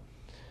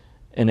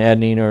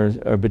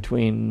adenine, or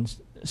between,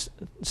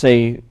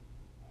 say,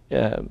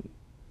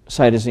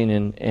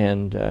 cytosine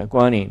and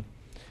guanine.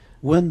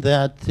 Wouldn't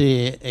that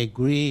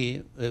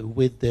agree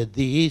with the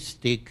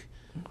deistic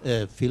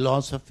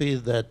philosophy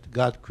that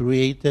God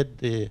created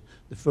the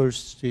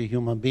first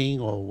human being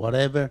or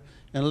whatever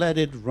and let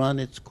it run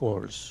its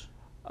course?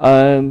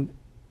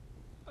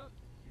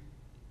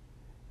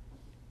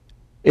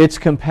 It's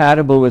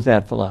compatible with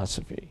that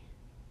philosophy.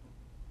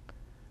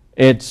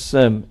 It's,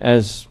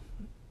 as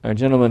our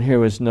gentleman here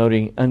was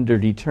noting,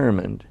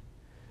 underdetermined.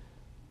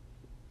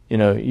 You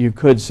know, you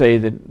could say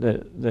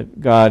that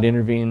God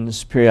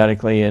intervenes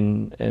periodically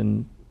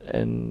and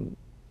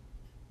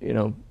you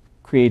know,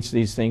 creates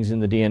these things in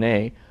the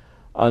DNA.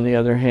 On the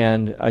other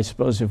hand, I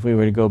suppose if we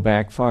were to go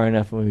back far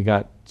enough and we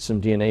got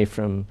some DNA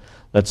from,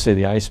 let's say,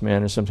 the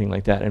Iceman or something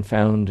like that, and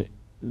found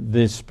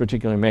this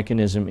particular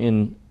mechanism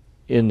in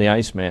the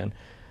Iceman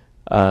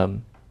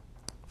from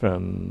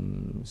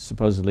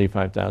supposedly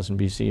 5000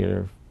 BC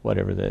or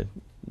whatever the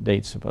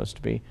date's supposed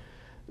to be,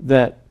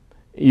 that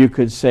you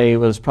could say,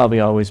 well, it's probably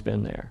always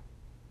been there.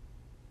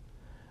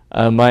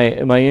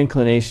 My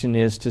inclination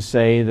is to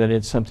say that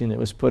it's something that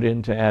was put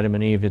into Adam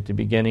and Eve at the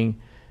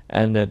beginning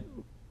and that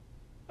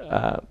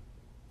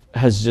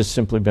has just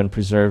simply been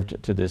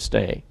preserved to this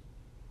day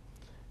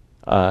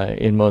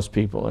in most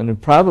people.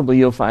 And probably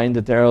you'll find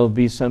that there will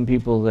be some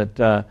people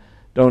that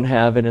don't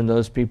have it, and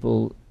those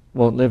people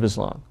won't live as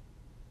long.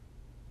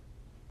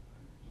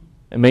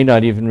 It may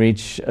not even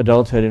reach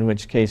adulthood, in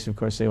which case, of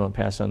course, they won't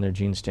pass on their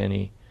genes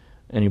to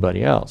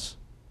anybody else.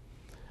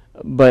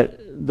 But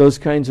those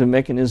kinds of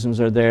mechanisms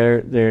are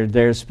there. They're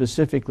there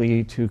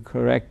specifically to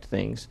correct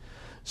things.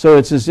 So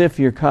it's as if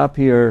your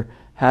copier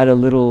had a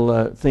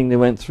little thing that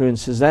went through and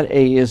says, that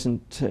A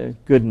isn't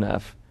good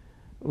enough.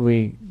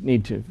 We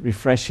need to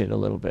refresh it a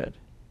little bit.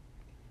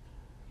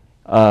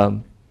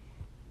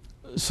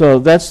 So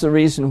that's the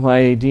reason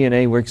why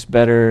DNA works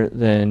better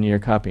than your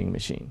copying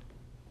machine.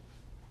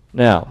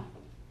 Now,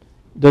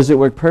 does it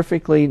work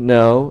perfectly?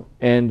 No.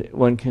 And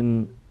one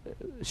can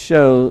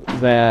show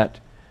that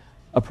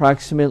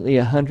approximately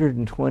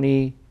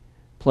 120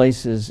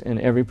 places in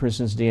every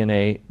person's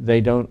DNA, they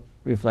don't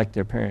reflect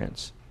their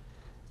parents.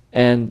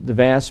 And the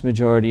vast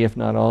majority, if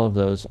not all of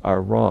those,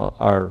 are wrong,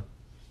 are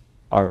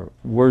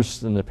worse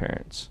than the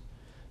parents.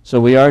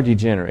 So we are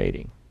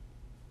degenerating.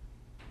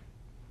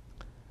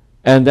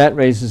 And that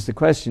raises the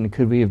question,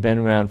 could we have been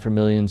around for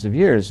millions of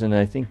years? And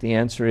I think the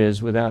answer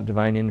is, without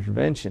divine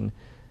intervention,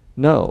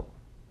 no.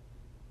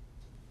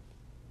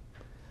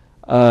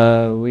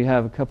 We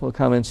have a couple of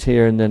comments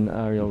here, and then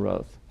Ariel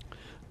Roth.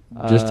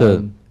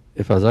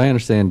 As I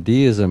understand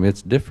deism,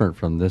 it's different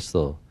from this,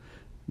 though.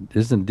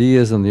 Isn't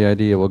deism the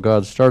idea, well,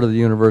 God started the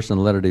universe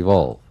and let it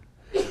evolve?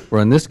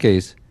 Where in this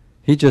case,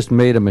 he just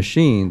made a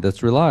machine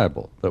that's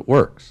reliable, that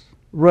works.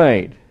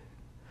 Right.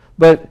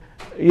 But,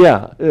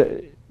 yeah,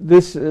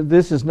 this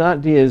is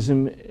not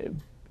deism.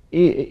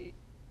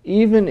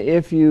 Even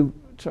if you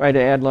try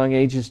to add long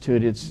ages to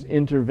it, it's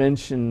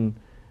intervention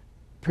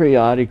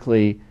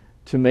periodically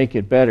to make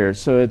it better.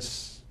 So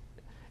it's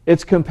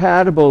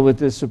compatible with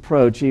this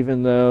approach,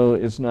 even though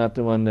it's not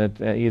the one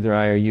that either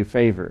I or you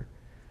favor.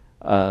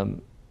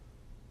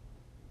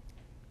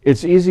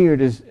 It's easier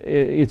to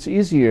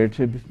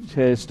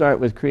start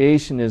with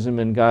creationism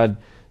and God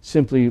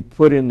simply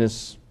put in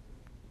this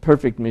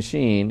perfect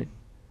machine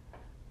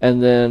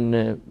and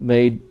then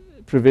made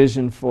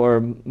provision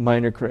for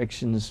minor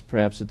corrections,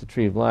 perhaps at the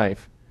tree of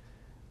life,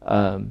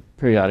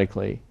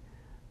 periodically.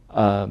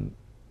 And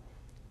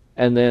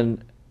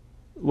then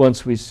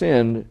once we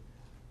sinned,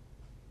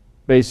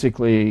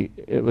 basically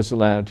it was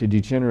allowed to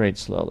degenerate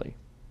slowly.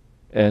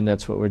 And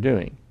that's what we're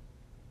doing.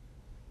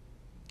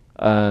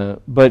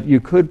 But you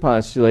could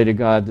postulate a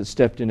God that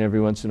stepped in every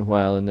once in a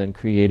while and then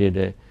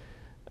created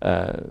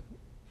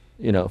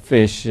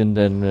fish and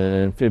then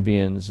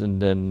amphibians and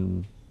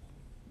then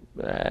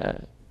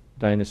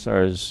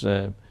dinosaurs,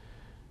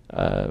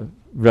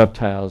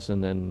 reptiles,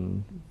 and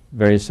then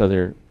various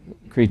other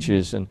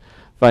creatures, and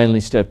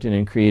finally stepped in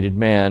and created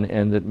man,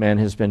 and that man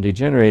has been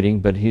degenerating,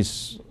 but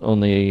he's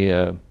only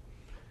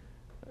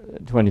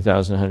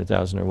 20,000,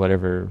 100,000, or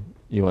whatever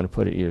you want to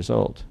put it, years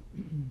old.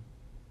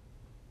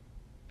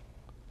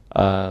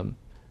 The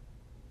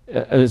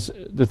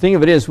thing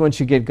of it is, once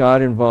you get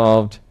God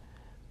involved,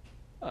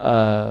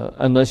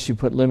 unless you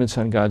put limits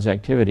on God's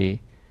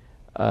activity,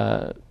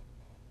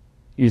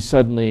 you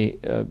suddenly,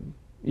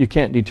 you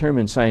can't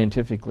determine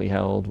scientifically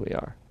how old we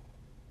are.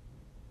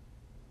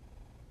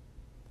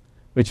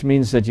 Which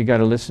means that you got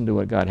to listen to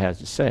what God has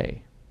to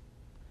say.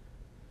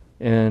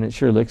 And it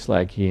sure looks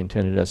like he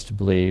intended us to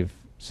believe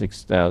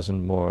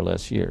 6,000 more or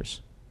less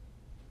years.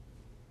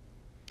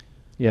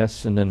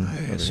 Yes, and then...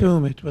 I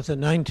assume it was a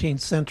 19th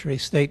century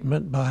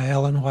statement by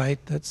Ellen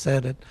White that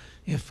said that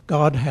if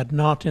God had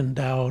not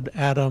endowed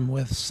Adam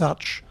with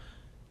such,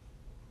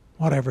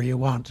 whatever you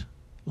want,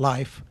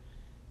 life,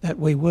 that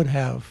we would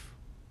have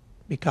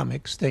become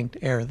extinct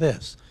ere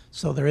this.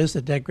 So there is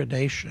a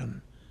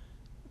degradation,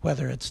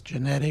 whether it's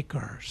genetic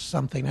or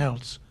something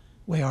else,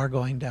 we are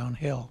going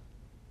downhill.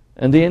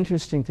 And the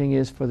interesting thing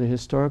is, for the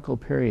historical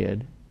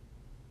period,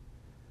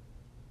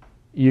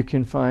 you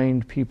can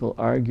find people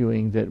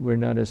arguing that we're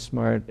not as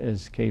smart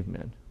as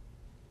cavemen.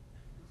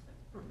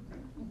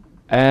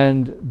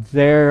 And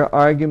their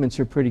arguments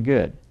are pretty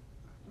good.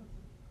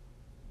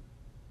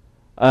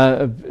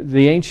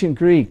 The ancient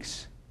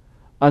Greeks,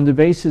 on the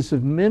basis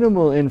of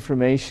minimal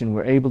information,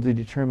 were able to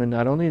determine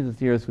not only that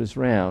the earth was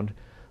round,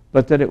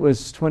 but that it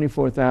was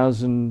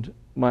 24,000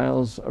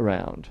 miles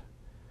around.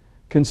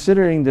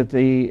 Considering that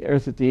the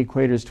earth at the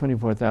equator is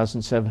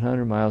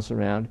 24,700 miles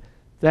around,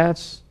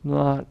 that's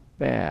not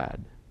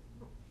bad.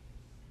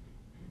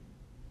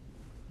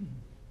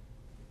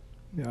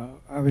 Yeah,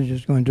 I was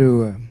just going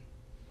to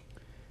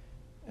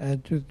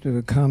add to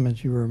the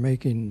comments you were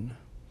making.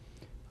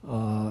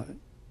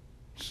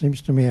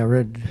 Seems to me, I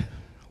read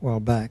a while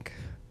back,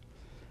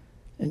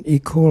 in E.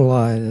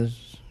 coli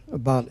there's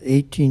about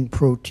 18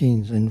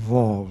 proteins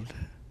involved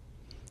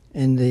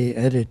in the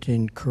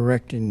editing,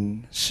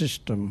 correcting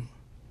system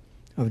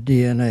of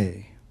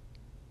DNA.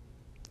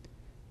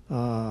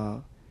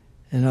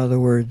 In other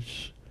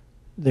words,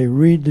 they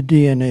read the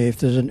DNA. If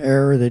there's an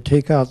error, they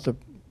take out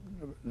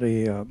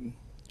the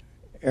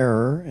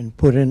error and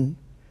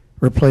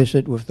replace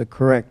it with the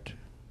correct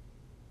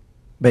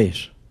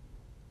base,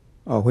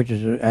 which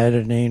is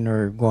adenine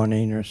or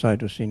guanine or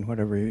cytosine,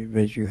 whatever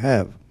base you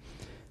have.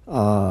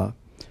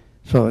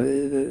 So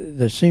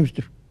there seems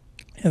to be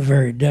a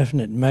very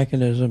definite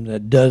mechanism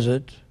that does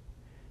it.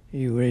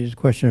 You raised the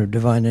question of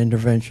divine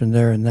intervention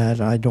there and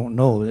that. I don't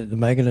know. The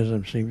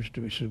mechanism seems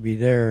to be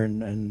there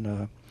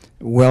and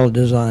well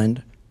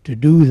designed to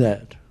do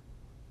that.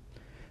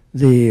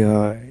 The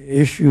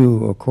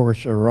issue, of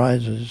course,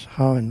 arises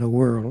how in the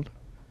world,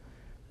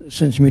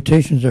 since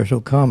mutations are so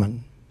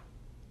common,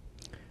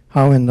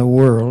 how in the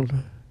world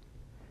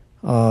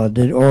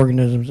did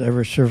organisms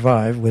ever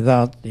survive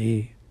without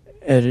the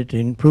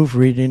editing,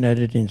 proofreading,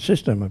 editing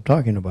system I'm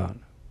talking about?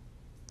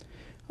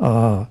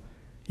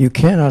 You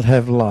cannot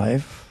have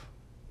life,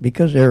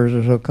 because errors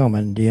are so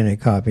common in DNA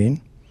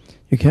copying,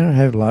 you cannot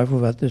have life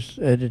without this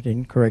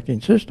editing, correcting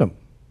system.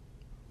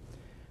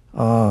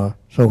 So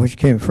which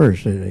came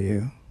first,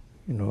 the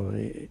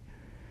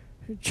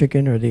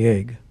chicken or the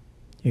egg?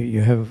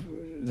 You have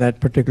that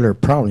particular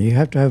problem. You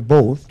have to have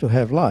both to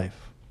have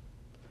life.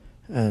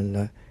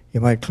 And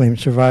you might claim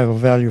survival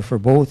value for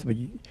both, but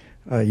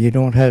you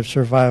don't have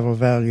survival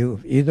value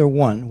of either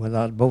one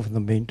without both of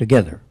them being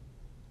together.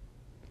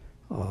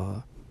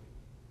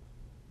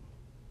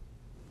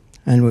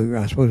 And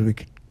I suppose we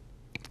could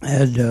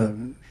add...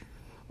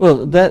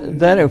 well,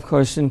 that of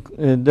course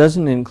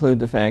doesn't include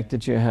the fact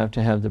that you have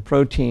to have the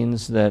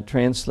proteins that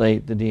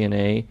translate the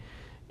DNA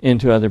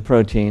into other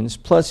proteins,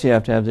 plus you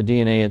have to have the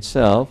DNA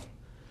itself,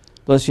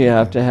 plus you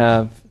have to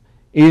have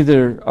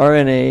either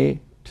RNA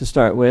to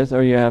start with,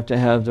 or you have to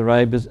have the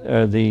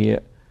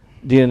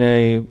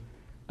DNA,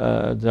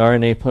 the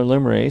RNA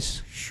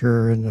polymerase.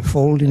 Sure, and the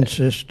folding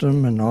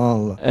system and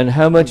all. And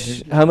how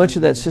much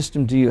of that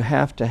system do you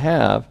have to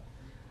have?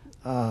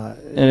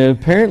 And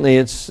apparently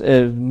it's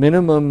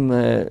minimum,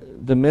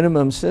 the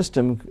minimum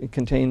system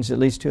contains at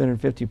least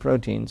 250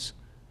 proteins,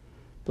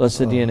 plus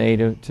the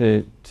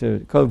DNA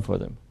to code for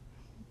them.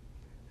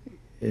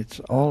 It's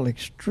all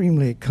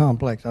extremely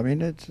complex. I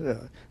mean, it's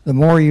the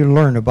more you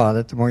learn about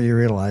it, the more you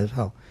realize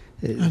how.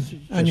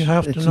 And you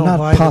have to know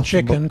why the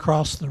chicken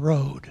crossed the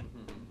road.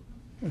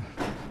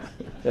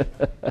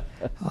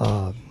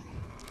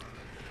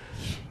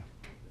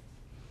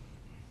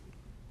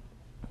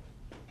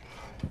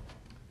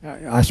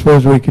 I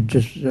suppose we could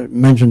just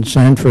mention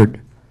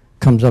Sanford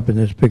comes up in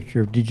this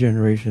picture of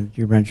degeneration that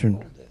you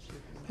mentioned.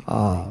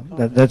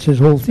 That's his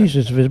whole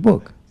thesis of his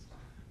book,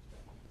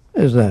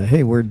 is that,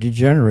 hey, we're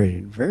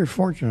degenerating. Very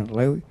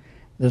fortunately,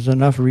 there's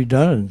enough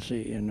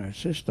redundancy in our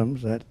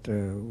systems that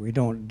we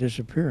don't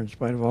disappear in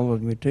spite of all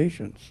those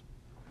mutations.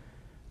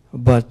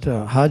 But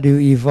how do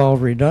you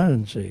evolve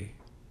redundancy?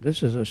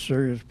 This is a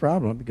serious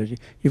problem because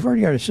you've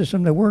already got a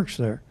system that works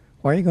there.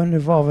 Why are you going to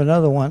evolve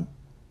another one?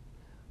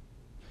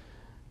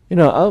 You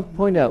know, I'll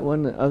point out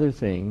one other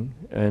thing,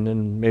 and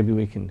then maybe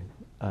we can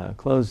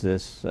close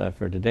this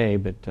for today,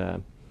 but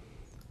I'll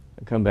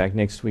come back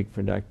next week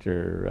for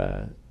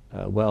Dr.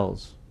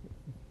 Wells.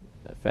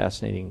 A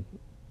fascinating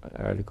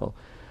article.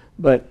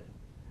 But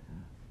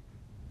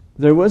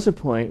there was a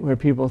point where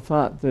people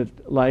thought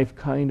that life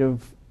kind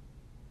of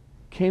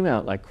came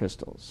out like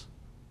crystals.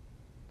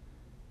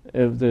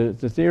 The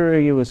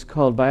theory was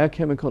called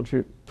biochemical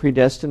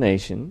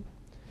predestination,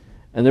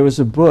 and there was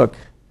a book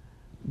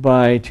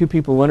by two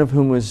people, one of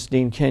whom was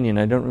Dean Kenyon.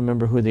 I don't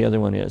remember who the other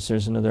one is.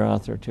 There's another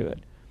author to it.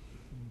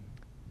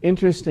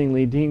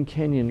 Interestingly, Dean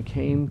Kenyon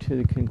came to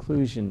the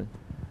conclusion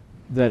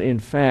that, in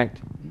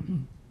fact,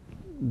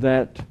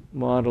 that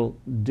model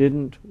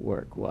didn't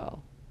work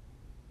well.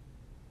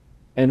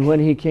 And when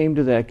he came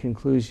to that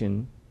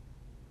conclusion,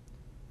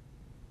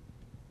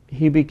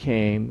 he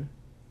became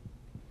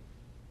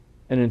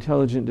an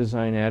intelligent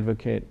design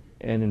advocate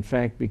and, in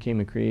fact,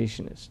 became a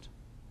creationist.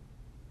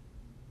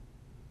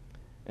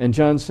 And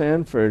John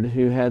Sanford,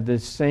 who had the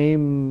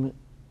same,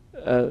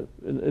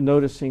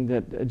 noticing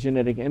that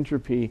genetic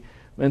entropy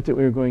meant that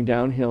we were going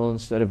downhill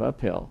instead of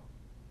uphill,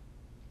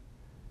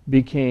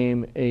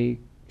 became a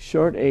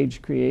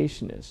short-age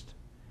creationist.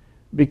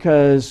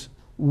 Because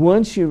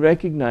once you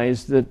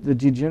recognize that the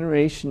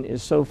degeneration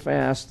is so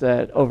fast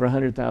that over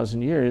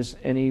 100,000 years,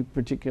 any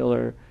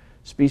particular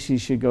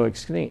species should go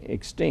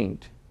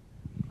extinct,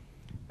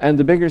 and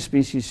the bigger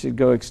species should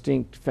go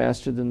extinct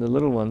faster than the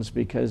little ones,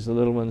 because the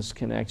little ones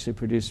can actually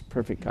produce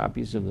perfect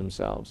copies of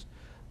themselves,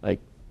 like,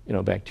 you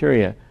know,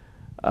 bacteria,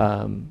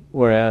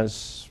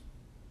 whereas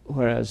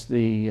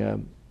the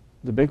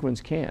big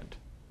ones can't.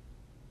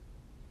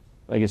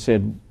 Like I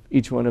said,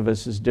 each one of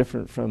us is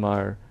different from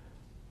our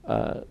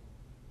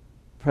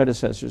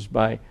predecessors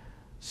by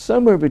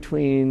somewhere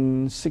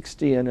between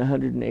 60 and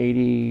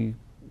 180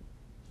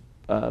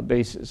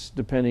 basis,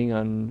 depending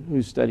on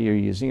whose study you're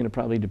using, and it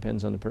probably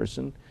depends on the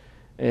person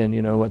and,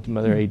 you know, what the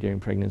mother ate during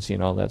pregnancy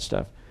and all that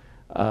stuff.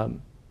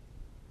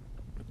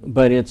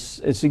 But it's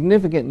a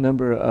significant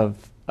number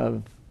of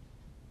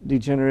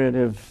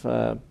degenerative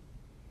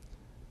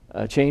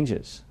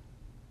changes.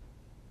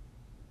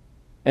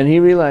 And he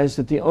realized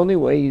that the only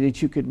way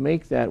that you could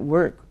make that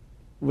work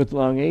with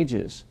long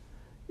ages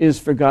is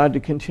for God to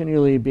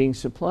continually be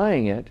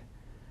supplying it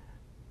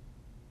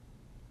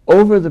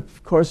over the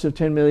course of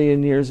 10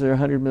 million years or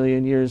 100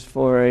 million years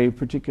for a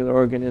particular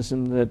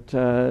organism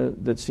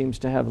that seems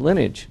to have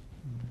lineage.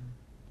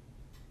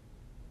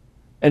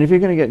 And if you're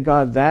going to get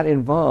God that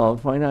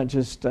involved, why not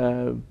just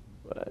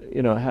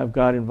have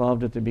God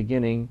involved at the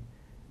beginning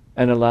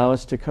and allow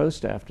us to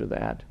coast after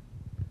that,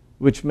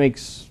 which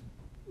makes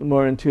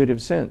more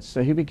intuitive sense.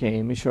 So he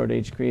became a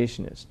short-age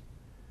creationist.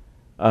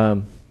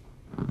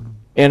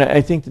 And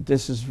I think that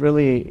this is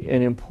really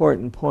an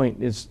important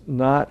point. It's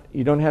not,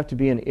 you don't have to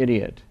be an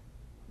idiot.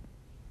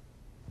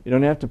 You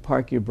don't have to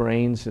park your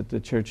brains at the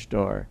church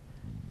door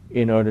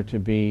in order to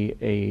be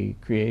a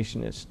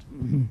creationist.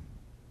 Mm-hmm.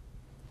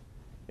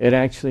 It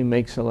actually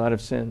makes a lot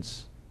of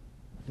sense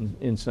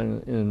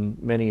in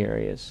many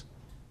areas.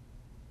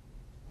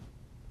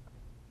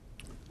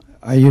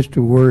 I used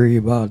to worry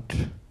about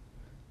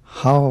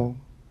how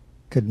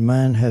could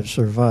man have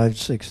survived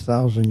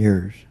 6,000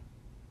 years.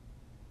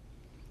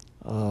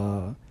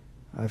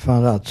 I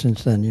found out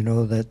since then,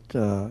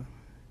 that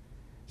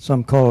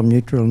some call them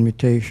neutral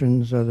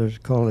mutations, others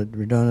call it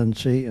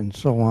redundancy, and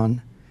so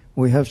on.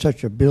 We have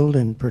such a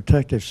built-in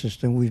protective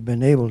system, we've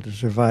been able to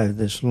survive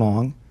this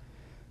long.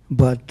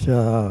 But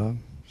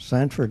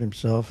Sanford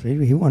himself,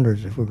 he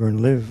wonders if we're going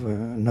to live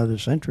another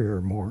century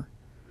or more.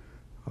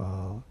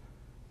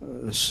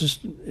 The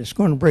system, it's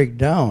going to break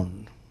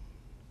down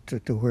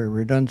to where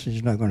redundancy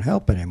is not going to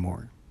help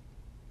anymore.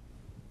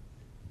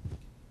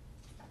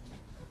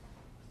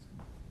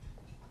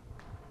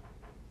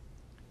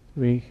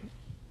 We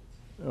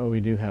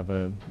do have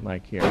a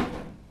mic here.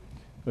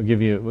 We'll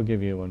give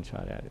you one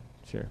shot at it.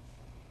 Sure.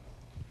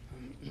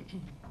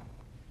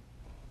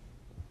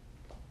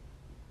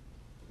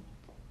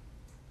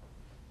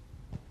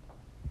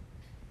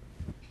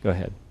 Go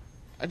ahead.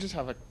 I just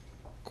have a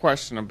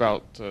question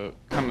about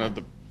kind of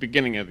the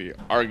beginning of the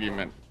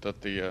argument that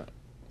the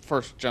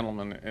first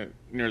gentleman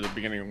near the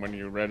beginning when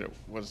you read it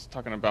was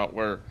talking about,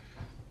 where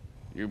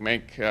you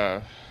make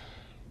the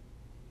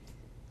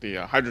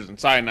hydrogen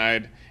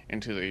cyanide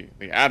into the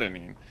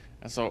adenine.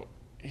 And so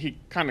he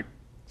kind of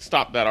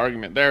stopped that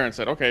argument there and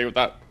said, okay, well,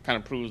 that kind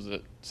of proves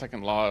that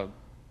second law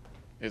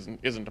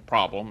isn't a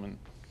problem.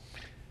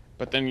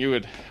 But then you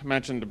had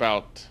mentioned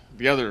about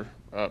the other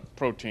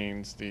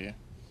proteins, the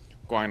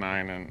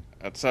guanine and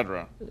et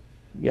cetera.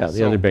 Yeah,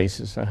 the other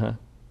bases,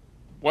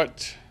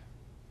 What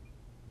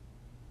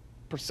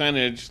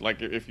percentage,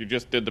 like if you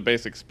just did the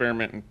base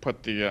experiment and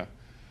put the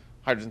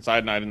hydrogen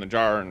cyanide in the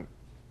jar and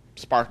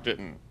sparked it,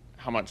 and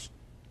how much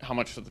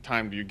of the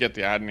time do you get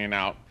the adenine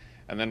out?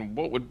 And then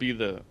what would be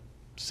the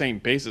same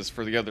basis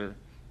for the other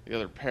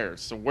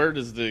pairs? So where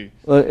does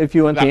if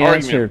you want that the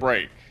argument answer,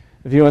 break?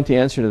 If you want the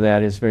answer to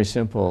that, it's very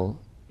simple.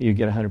 You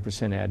get 100%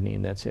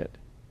 adenine, that's it.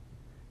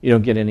 You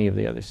don't get any of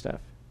the other stuff.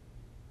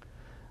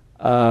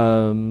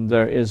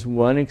 There is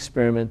one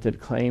experiment that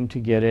claimed to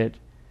get it.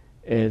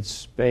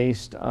 It's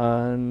based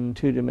on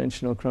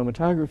two-dimensional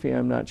chromatography.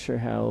 I'm not sure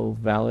how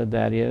valid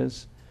that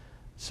is.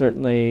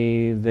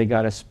 Certainly, they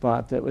got a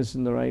spot that was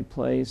in the right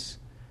place.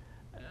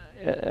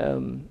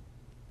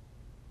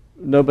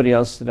 Nobody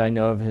else that I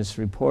know of has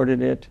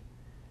reported it,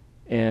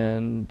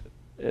 and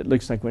it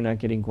looks like we're not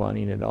getting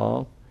guanine at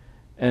all,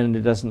 and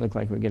it doesn't look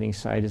like we're getting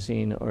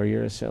cytosine or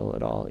uracil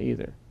at all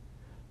either.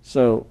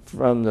 So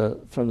from the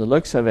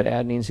looks of it,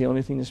 adenine's the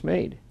only thing that's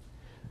made.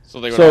 So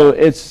they would So all,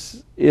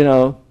 it's, you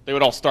know, they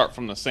would all start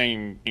from the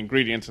same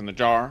ingredients in the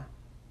jar,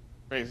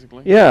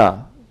 basically.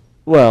 yeah.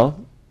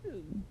 Well,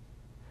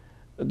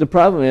 the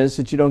problem is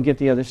that you don't get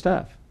the other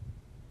stuff.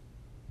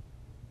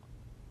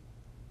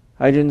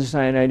 Hydrogen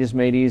cyanide is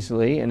made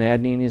easily, and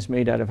adenine is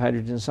made out of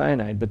hydrogen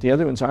cyanide, but the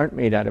other ones aren't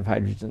made out of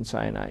hydrogen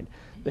cyanide.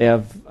 They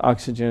have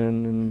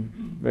oxygen and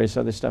various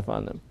other stuff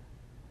on them.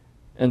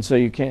 And so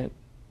you can't,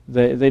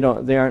 they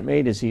aren't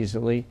made as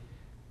easily.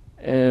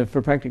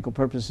 For practical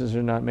purposes,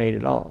 they're not made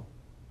at all.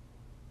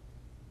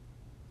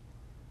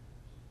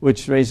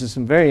 Which raises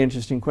some very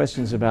interesting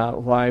questions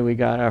about why we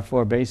got our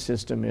 4-base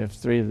system if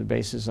 3 of the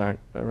bases aren't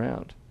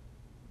around.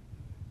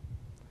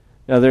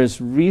 Now, there's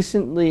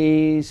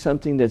recently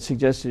something that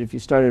suggested if you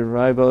started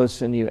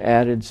ribose and you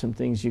added some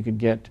things, you could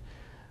get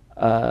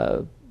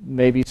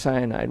maybe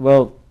cyanide.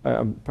 Well,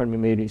 pardon me,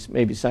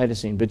 maybe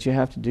cytosine, but you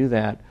have to do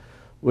that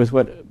with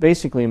what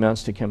basically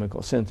amounts to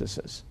chemical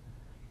synthesis.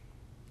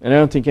 And I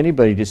don't think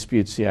anybody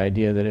disputes the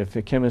idea that if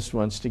a chemist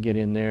wants to get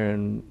in there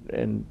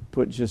and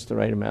put just the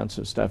right amounts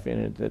of stuff in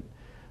it, that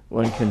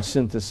one can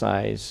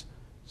synthesize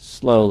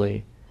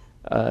slowly.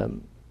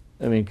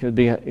 I mean, could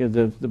be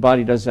the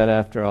body does that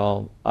after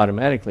all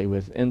automatically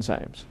with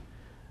enzymes.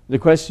 The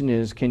question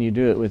is, can you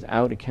do it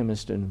without a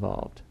chemist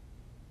involved?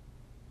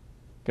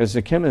 Because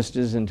the chemist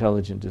is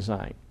intelligent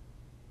design.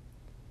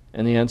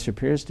 And the answer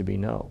appears to be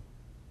no.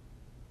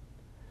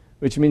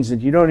 Which means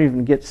that you don't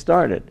even get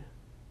started.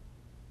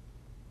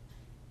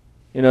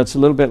 You know, it's a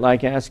little bit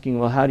like asking,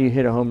 well, how do you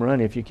hit a home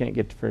run if you can't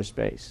get to first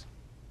base?